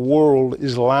that the world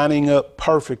is lining up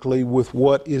perfectly with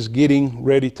what is getting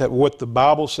ready to, what the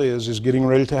Bible says is getting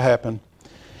ready to happen,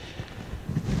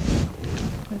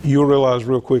 you'll realize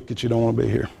real quick that you don't want to be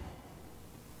here.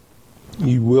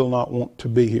 You will not want to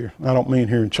be here. I don't mean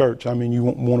here in church. I mean you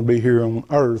won't want to be here on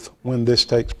earth when this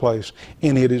takes place.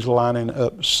 And it is lining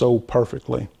up so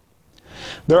perfectly.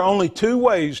 There are only two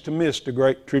ways to miss the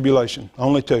Great Tribulation.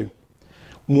 Only two.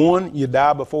 One, you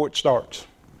die before it starts.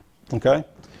 Okay?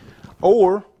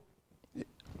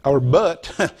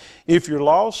 But, if you're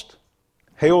lost,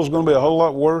 hell's going to be a whole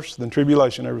lot worse than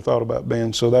tribulation ever thought about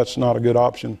being. So that's not a good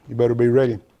option. You better be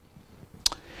ready.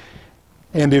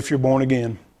 And if you're born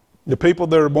again. The people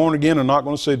that are born again are not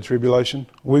going to see the tribulation.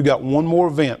 We've got one more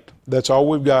event. That's all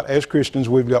we've got. As Christians,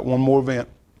 we've got one more event.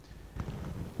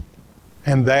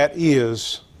 And that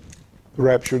is the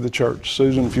rapture of the church.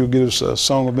 Susan, if you'll give us a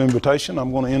song of invitation,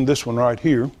 I'm going to end this one right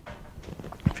here.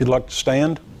 If you'd like to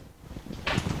stand.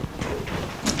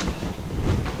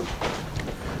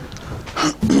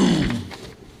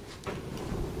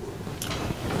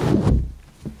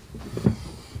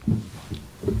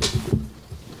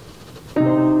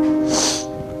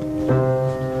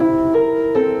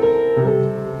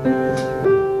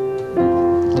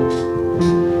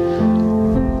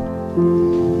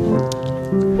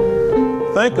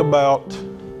 Think about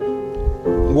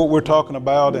what we're talking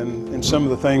about and some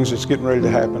of the things that's getting ready to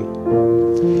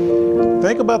happen.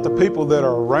 Think about the people that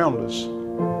are around us,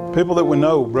 people that we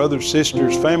know, brothers,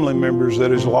 sisters, family members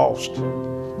that is lost.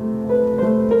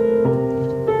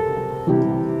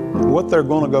 What they're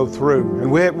going to go through.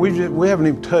 And we haven't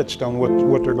even touched on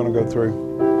what they're going to go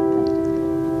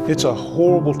through. It's a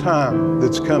horrible time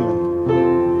that's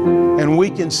coming. And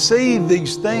we can see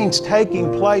these things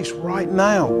taking place right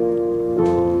now.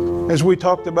 As we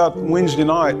talked about Wednesday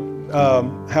night,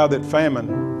 how that famine,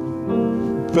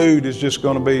 food is just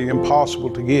going to be impossible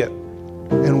to get.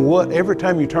 And every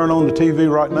time you turn on the TV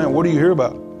right now, what do you hear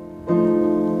about?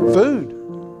 Food.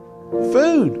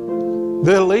 Food.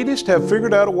 The elitists have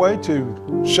figured out a way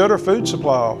to shut our food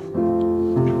supply off.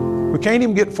 We can't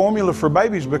even get formula for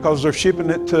babies because they're shipping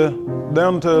it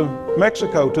down to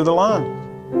Mexico, to the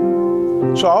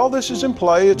line. So all this is in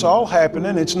play. It's all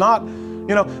happening. It's not...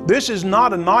 this is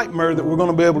not a nightmare that we're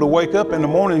going to be able to wake up in the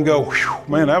morning and go,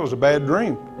 man, that was a bad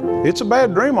dream. It's a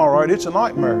bad dream, all right. It's a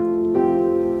nightmare.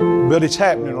 But it's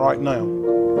happening right now.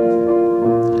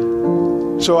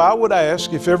 So I would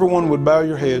ask if everyone would bow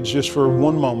your heads just for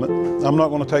one moment. I'm not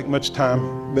going to take much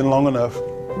time. Been long enough.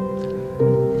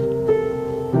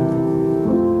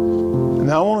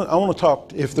 Now I want to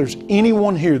talk, if there's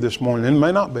anyone here this morning, and it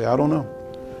may not be, I don't know.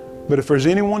 But if there's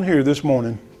anyone here this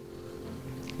morning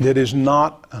that is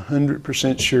not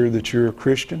 100% sure that you're a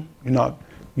Christian,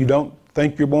 you don't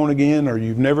think you're born again, or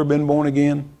you've never been born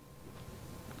again,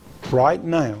 right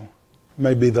now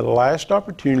may be the last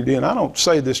opportunity, and I don't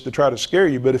say this to try to scare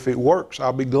you, but if it works,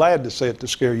 I'll be glad to say it to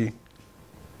scare you.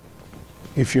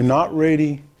 If you're not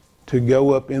ready to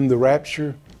go up in the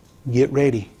rapture, get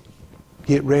ready.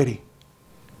 Get ready.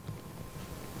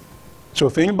 So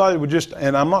if anybody would just,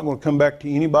 and I'm not going to come back to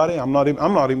anybody, I'm not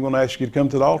even going to ask you to come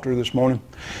to the altar this morning.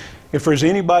 If there's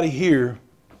anybody here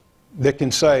that can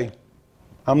say,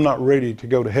 I'm not ready to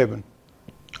go to heaven,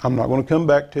 I'm not going to come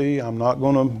back to you, I'm not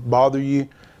going to bother you,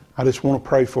 I just want to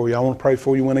pray for you. I want to pray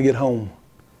for you when I get home.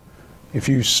 If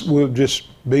you will just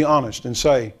be honest and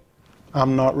say,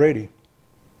 I'm not ready,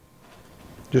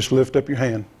 just lift up your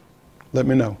hand. Let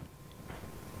me know.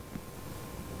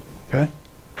 Okay?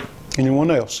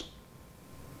 Anyone else?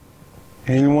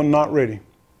 Anyone not ready?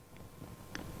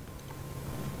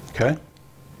 Okay?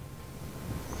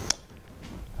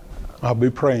 I'll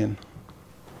be praying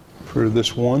for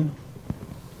this one.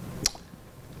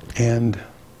 And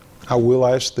I will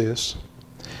ask this.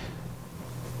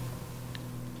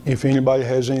 If anybody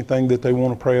has anything that they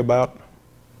want to pray about,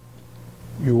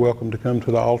 you're welcome to come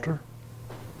to the altar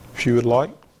if you would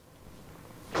like.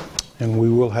 And we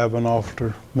will have an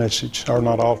altar message, or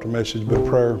not altar message, but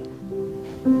prayer.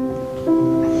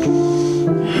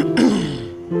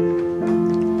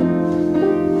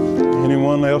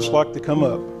 Anyone else like to come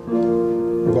up?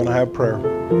 We're going to have prayer.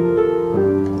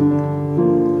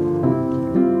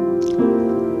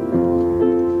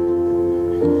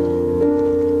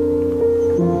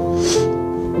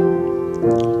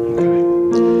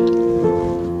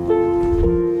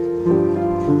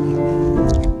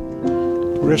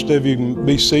 The rest of you can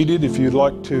be seated if you'd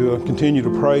like to continue to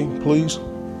pray, please.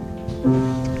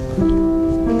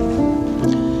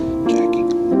 Jackie?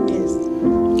 Yes.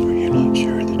 Are you not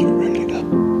sure that you're ready to?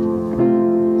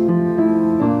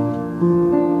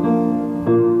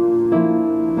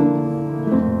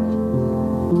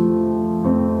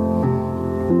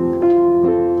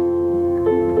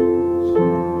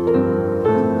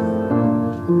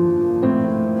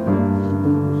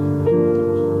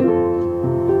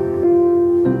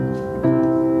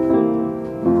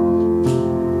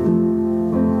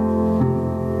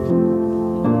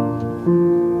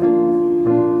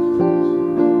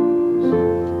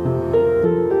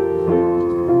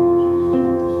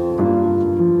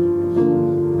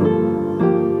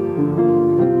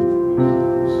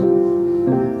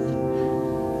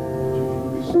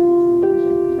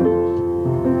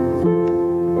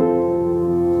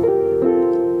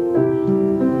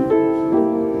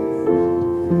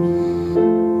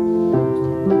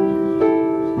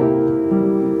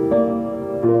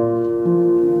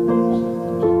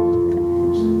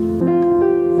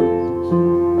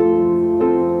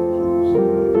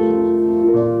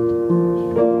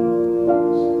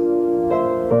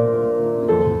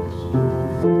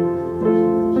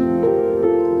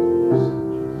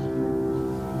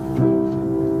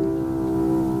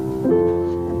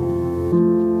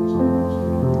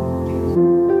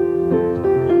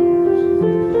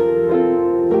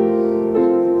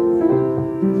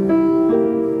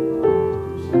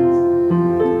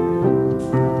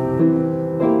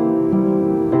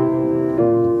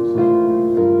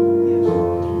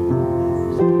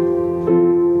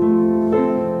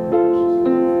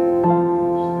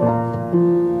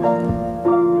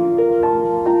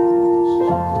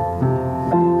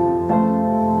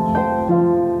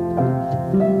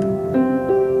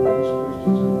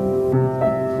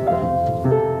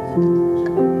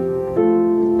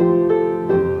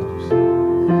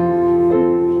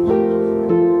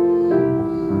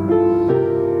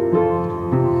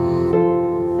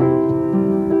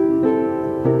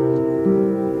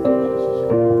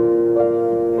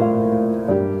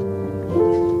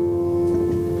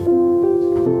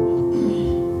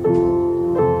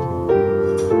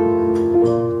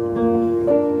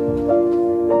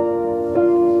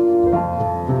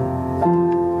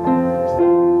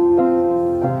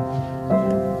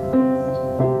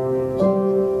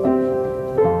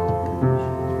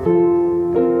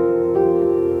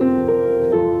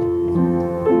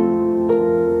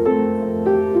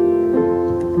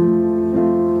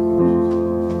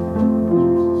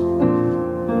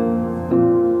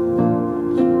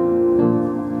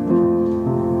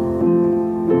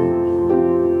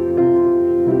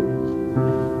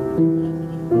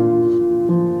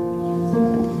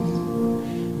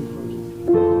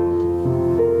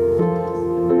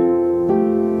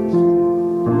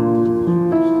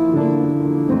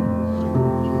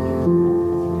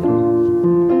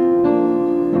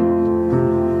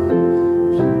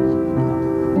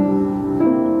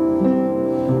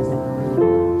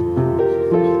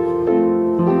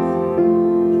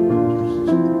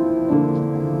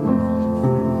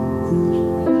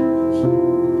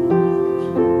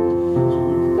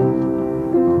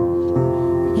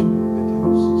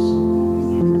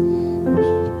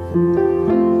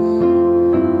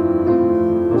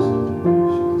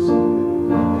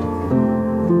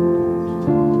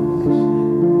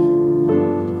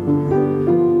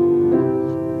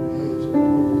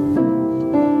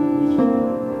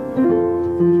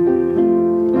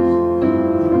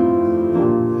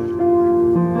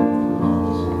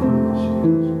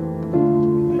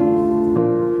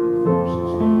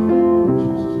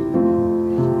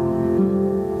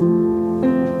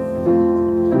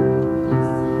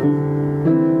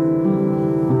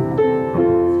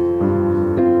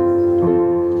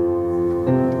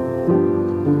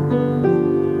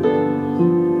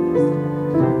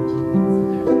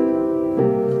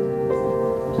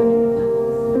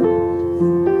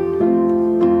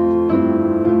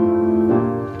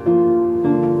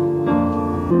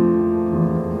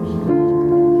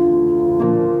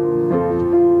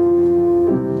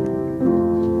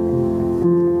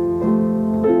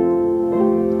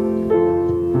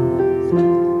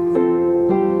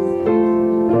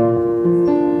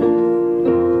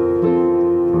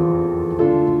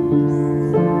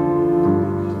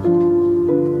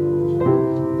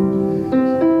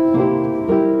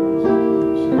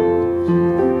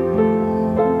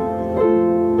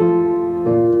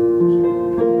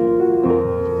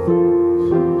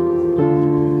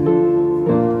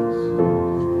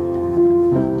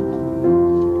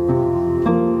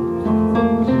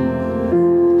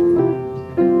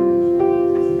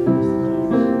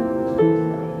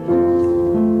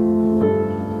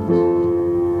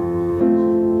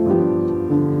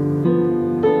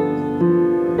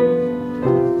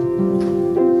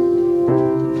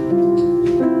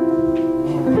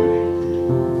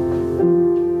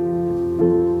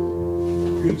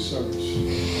 Good service.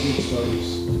 Good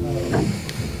service. I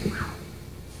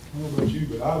don't know about you,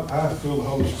 but I feel the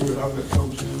Holy Spirit. I've got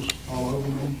cold chills all over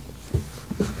me.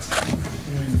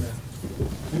 And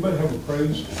anybody have a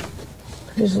praise?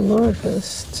 Praise the Lord for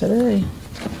this today.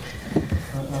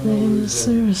 Today in the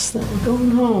service that we're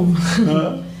going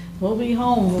home. We'll be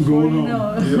home before you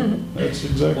know it. Yep, that's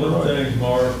exactly One right. thing,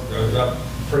 Mark, I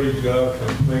praise God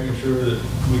for making sure that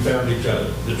we found each other,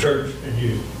 the church and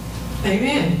you.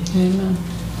 Amen. Amen.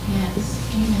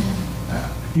 Yes,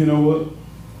 amen. You know what?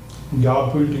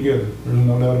 God put it together. There's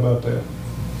no doubt about that.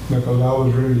 Because I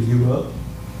was ready to give up.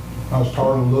 I was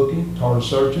tired of looking, tired of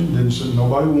searching.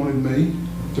 Nobody wanted me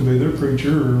to be their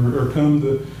preacher or come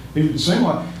to. It seemed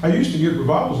like I used to get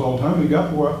revivals all the time. It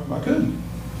got to where I couldn't.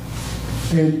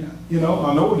 And you know,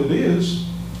 I know what it is.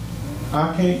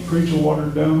 I can't preach a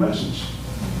watered down message.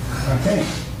 I can't.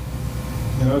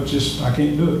 You know, it's just I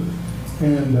can't do it.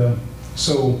 And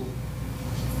so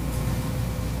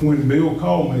when Bill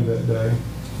called me that day,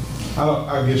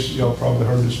 I guess y'all probably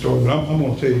heard this story, but I'm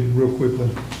going to tell you real quickly.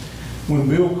 When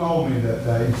Bill called me that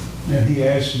day, and he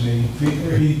asked me,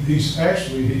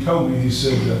 he told me, he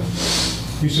said,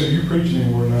 you preaching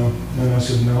anywhere now? And I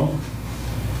said, no.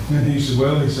 And he said,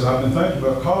 I've been thinking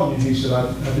about calling you. He said,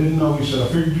 I didn't know. He said, I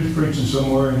figured you was preaching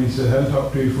somewhere. And he said, I hadn't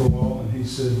talked to you for a while. And he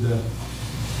said,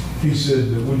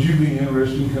 would you be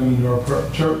interested in coming to our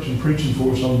church and preaching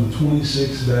for us on the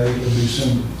 26th day of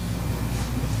December?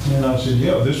 And I said,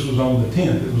 yeah, this was on the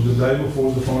 10th. It was the day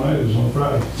before the tornado. It was on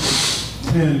Friday.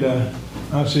 And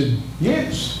I said,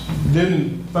 yes.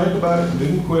 Didn't think about it,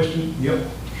 didn't question. Yep,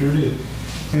 sure did.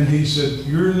 And he said,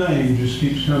 your name just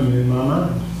keeps coming in my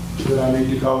mind. That I need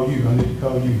to call you. I need to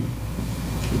call you.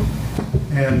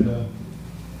 And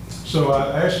so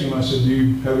I asked him, I said, do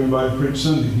you have anybody preach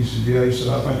Sunday? He said, yeah. He said,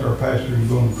 I think our pastor is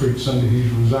going to preach Sunday. He's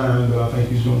resigned, but I think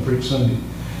he's going to preach Sunday.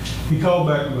 He called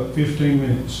back in about 15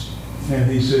 minutes,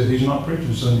 and he said, he's not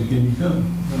preaching Sunday. Can you come?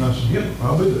 And I said, yep,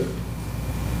 I'll be there.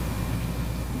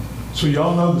 So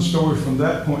y'all know the story from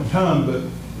that point in time, but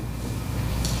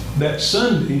that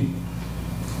Sunday,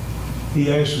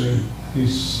 he asked me,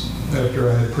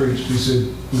 after I had preached, he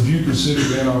said, would you consider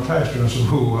being our pastor? I said,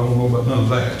 oh, I don't know about none of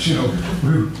that. You know,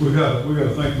 we got to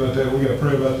think about that. We got to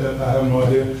pray about that. I have no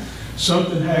idea.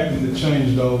 Something happened that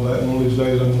changed all that. One of these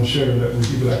days I'm going to share that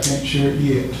with you, but I can't share it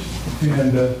yet.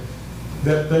 And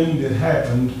that thing that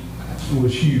happened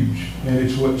was huge, and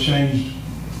it's what changed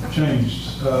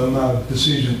my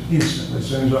decision instantly as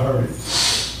soon as I heard it.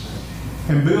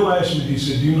 And Bill asked me, he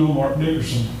said, do you know Mark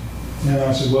Dickerson? And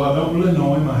I said, well, I don't really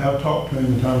know him. I have talked to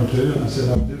him a time or two. And I said,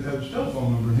 I do have his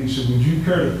telephone number. And he said, would you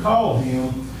care to call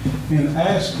him and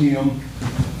ask him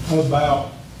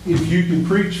about if you can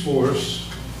preach for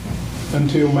us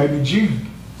until maybe June?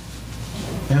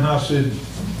 And I said,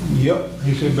 yep.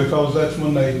 He said, because that's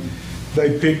when they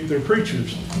pick their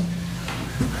preachers.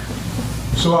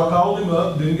 So I called him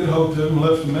up, didn't get a hold of him,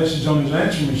 left a message on his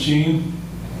answering machine,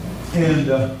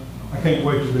 and I can't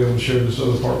wait to be able to share this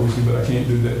other part with you, but I can't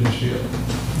do that just yet.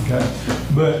 Okay?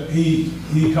 But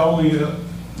he called me up,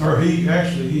 or he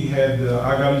had,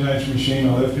 I got his answering machine,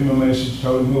 I left him a message,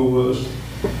 told him who it was.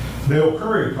 Dale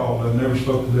Curry called. I've never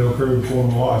spoken to Dale Curry before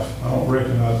in my life. I don't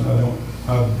recognize him.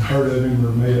 I've heard of him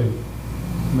or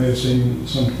may have seen him at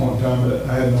some point in time, but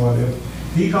I had no idea.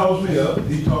 He calls me up,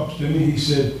 he talks to me, he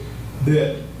said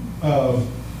that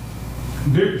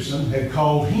Dickerson had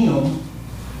called him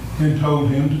and told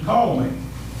him to call me.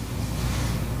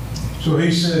 So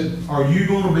he said, are you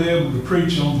going to be able to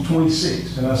preach on the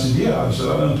 26th? And I said, yeah. I said,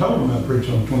 I done told him I'd preach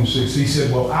on the 26th. He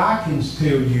said, well, I can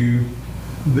tell you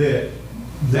that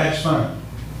that's fine.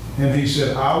 And he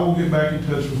said, I will get back in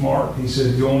touch with Mark. He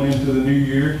said, going into the new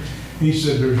year, he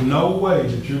said, there's no way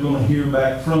that you're going to hear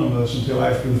back from us until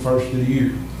after the first of the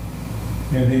year.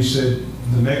 And he said,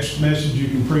 the next message you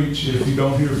can preach, if you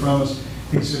don't hear from us,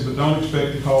 he said, but don't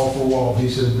expect to call for a while. He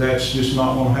said, that's just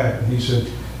not going to happen. He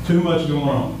said, too much going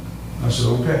on. I said,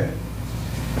 okay.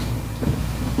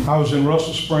 I was in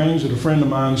Russell Springs at a friend of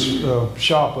mine's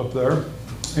shop up there,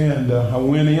 and I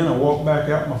went in, I walked back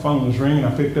out, my phone was ringing,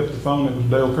 I picked up the phone, it was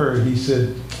Dale Curry. He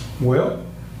said, well,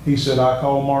 he said, I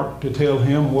called Mark to tell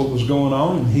him what was going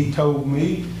on, and he told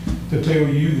me to tell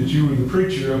you that you were the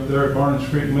preacher up there at Barnes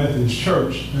Creek Methodist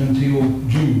Church until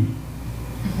June.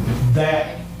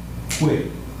 That quick.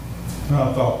 And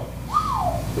I thought,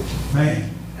 man,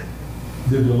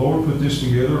 did the Lord put this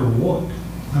together or what?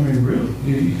 I mean, really?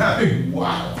 Did he? I mean,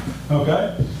 wow.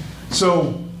 Okay?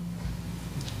 So,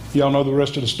 y'all know the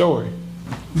rest of the story.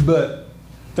 But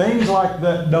things like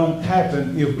that don't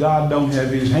happen if God don't have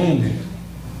his hand in it.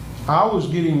 I was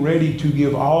getting ready to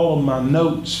give all of my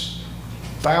notes,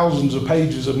 thousands of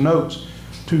pages of notes,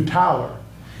 to Tyler.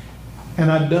 And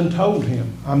I'd done told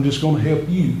him, I'm just going to help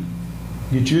you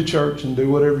get you a church and do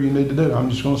whatever you need to do. I'm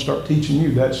just going to start teaching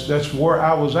you. That's where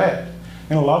I was at.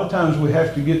 And a lot of times we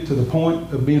have to get to the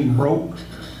point of being broke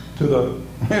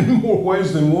in more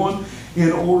ways than one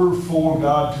in order for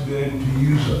God to be able to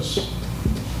use us.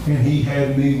 And He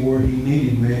had me where He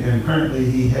needed me, and apparently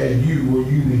He had you where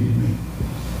you needed me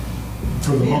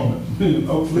for the moment.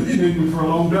 Hopefully He needed me for a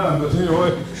long time, but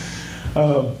anyway.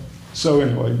 So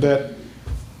anyway, that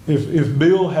if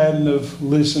Bill hadn't have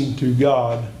listened to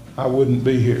God, I wouldn't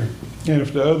be here. And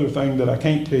if the other thing that I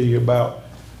can't tell you about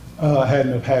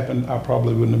hadn't have happened, I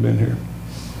probably wouldn't have been here.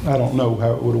 I don't know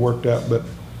how it would have worked out, but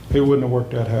it wouldn't have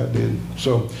worked out how it did.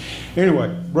 So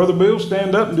anyway, Brother Bill,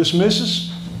 stand up and dismiss us.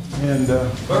 And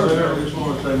First, I just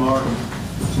want to say, Mark,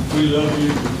 we love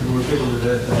you, and we're tickled to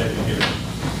death to have you here.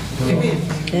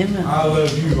 Amen. I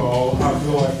love you all. I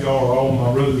feel like y'all are all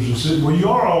my brothers and sisters. Well, you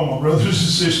are all my brothers and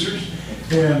sisters.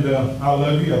 And I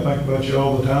love you. I think about you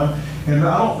all the time. And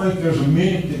I don't think there's a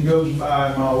minute that goes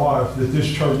by in my life that this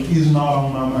church is not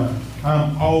on my mind.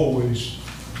 I'm always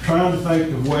trying to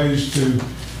think of ways to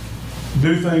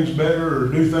do things better or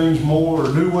do things more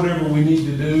or do whatever we need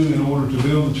to do in order to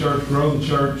build the church, grow the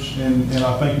church. And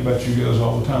I think about you guys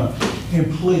all the time.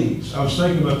 And please, I was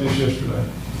thinking about this yesterday.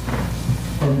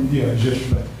 It was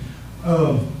yesterday.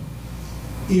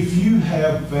 If you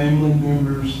have family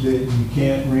members that you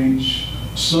can't reach,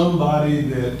 somebody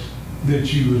that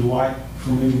you would like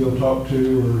for me to go talk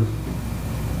to, or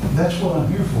that's what I'm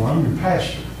here for. I'm your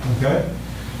pastor, okay?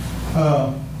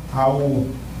 I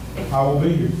will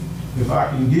be here. If I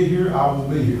can get here, I will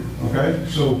be here, okay?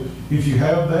 So if you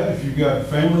have that, if you've got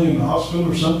family in the hospital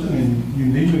or something and you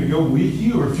need me to go with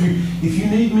you, or if you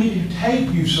need me to take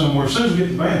you somewhere, as soon as we get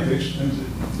the van fixed, and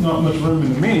there's not much room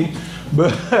in the Mini,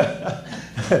 but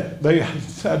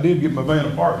I did get my van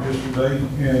apart yesterday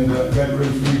and got it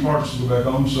ready for new parts to go back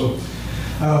on. So,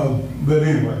 but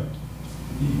anyway,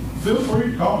 feel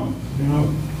free to call me. You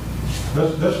know,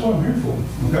 that's what I'm here for.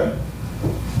 Okay.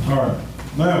 All right.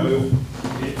 Now, Bill.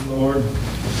 Lord,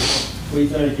 we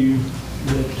thank you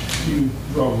that you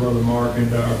brought Brother Mark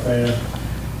into our path,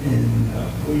 and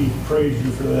we praise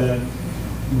you for that.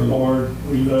 But Lord,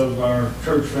 we love our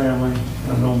church family.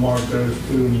 I know Mark does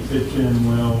too, and he fits in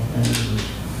well. And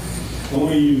it's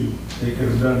only you that could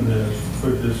have done this,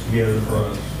 put this together for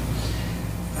us.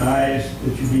 I ask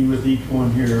that you be with each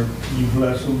one here. You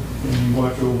bless them, and you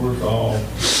watch over us all,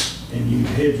 and you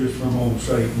hedge us from old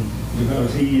Satan,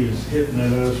 because he is hitting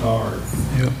at us hard.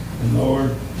 Yep. And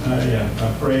Lord,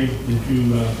 I pray that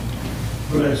you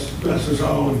bless us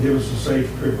all and give us a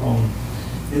safe trip home.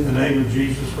 In the name of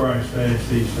Jesus Christ, I ask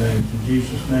these things. In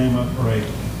Jesus' name I pray.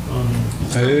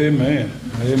 Amen.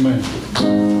 Amen. Amen.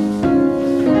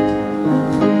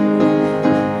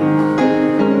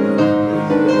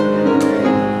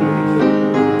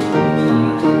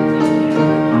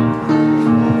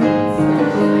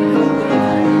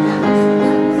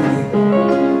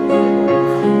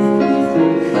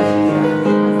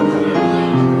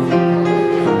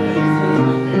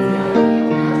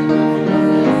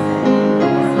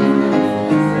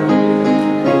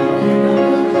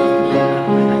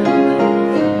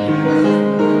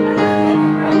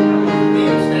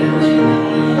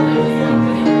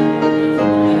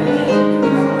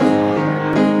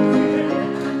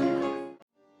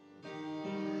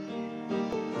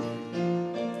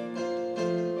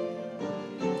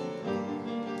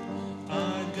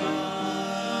 Our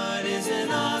God is an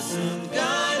awesome God.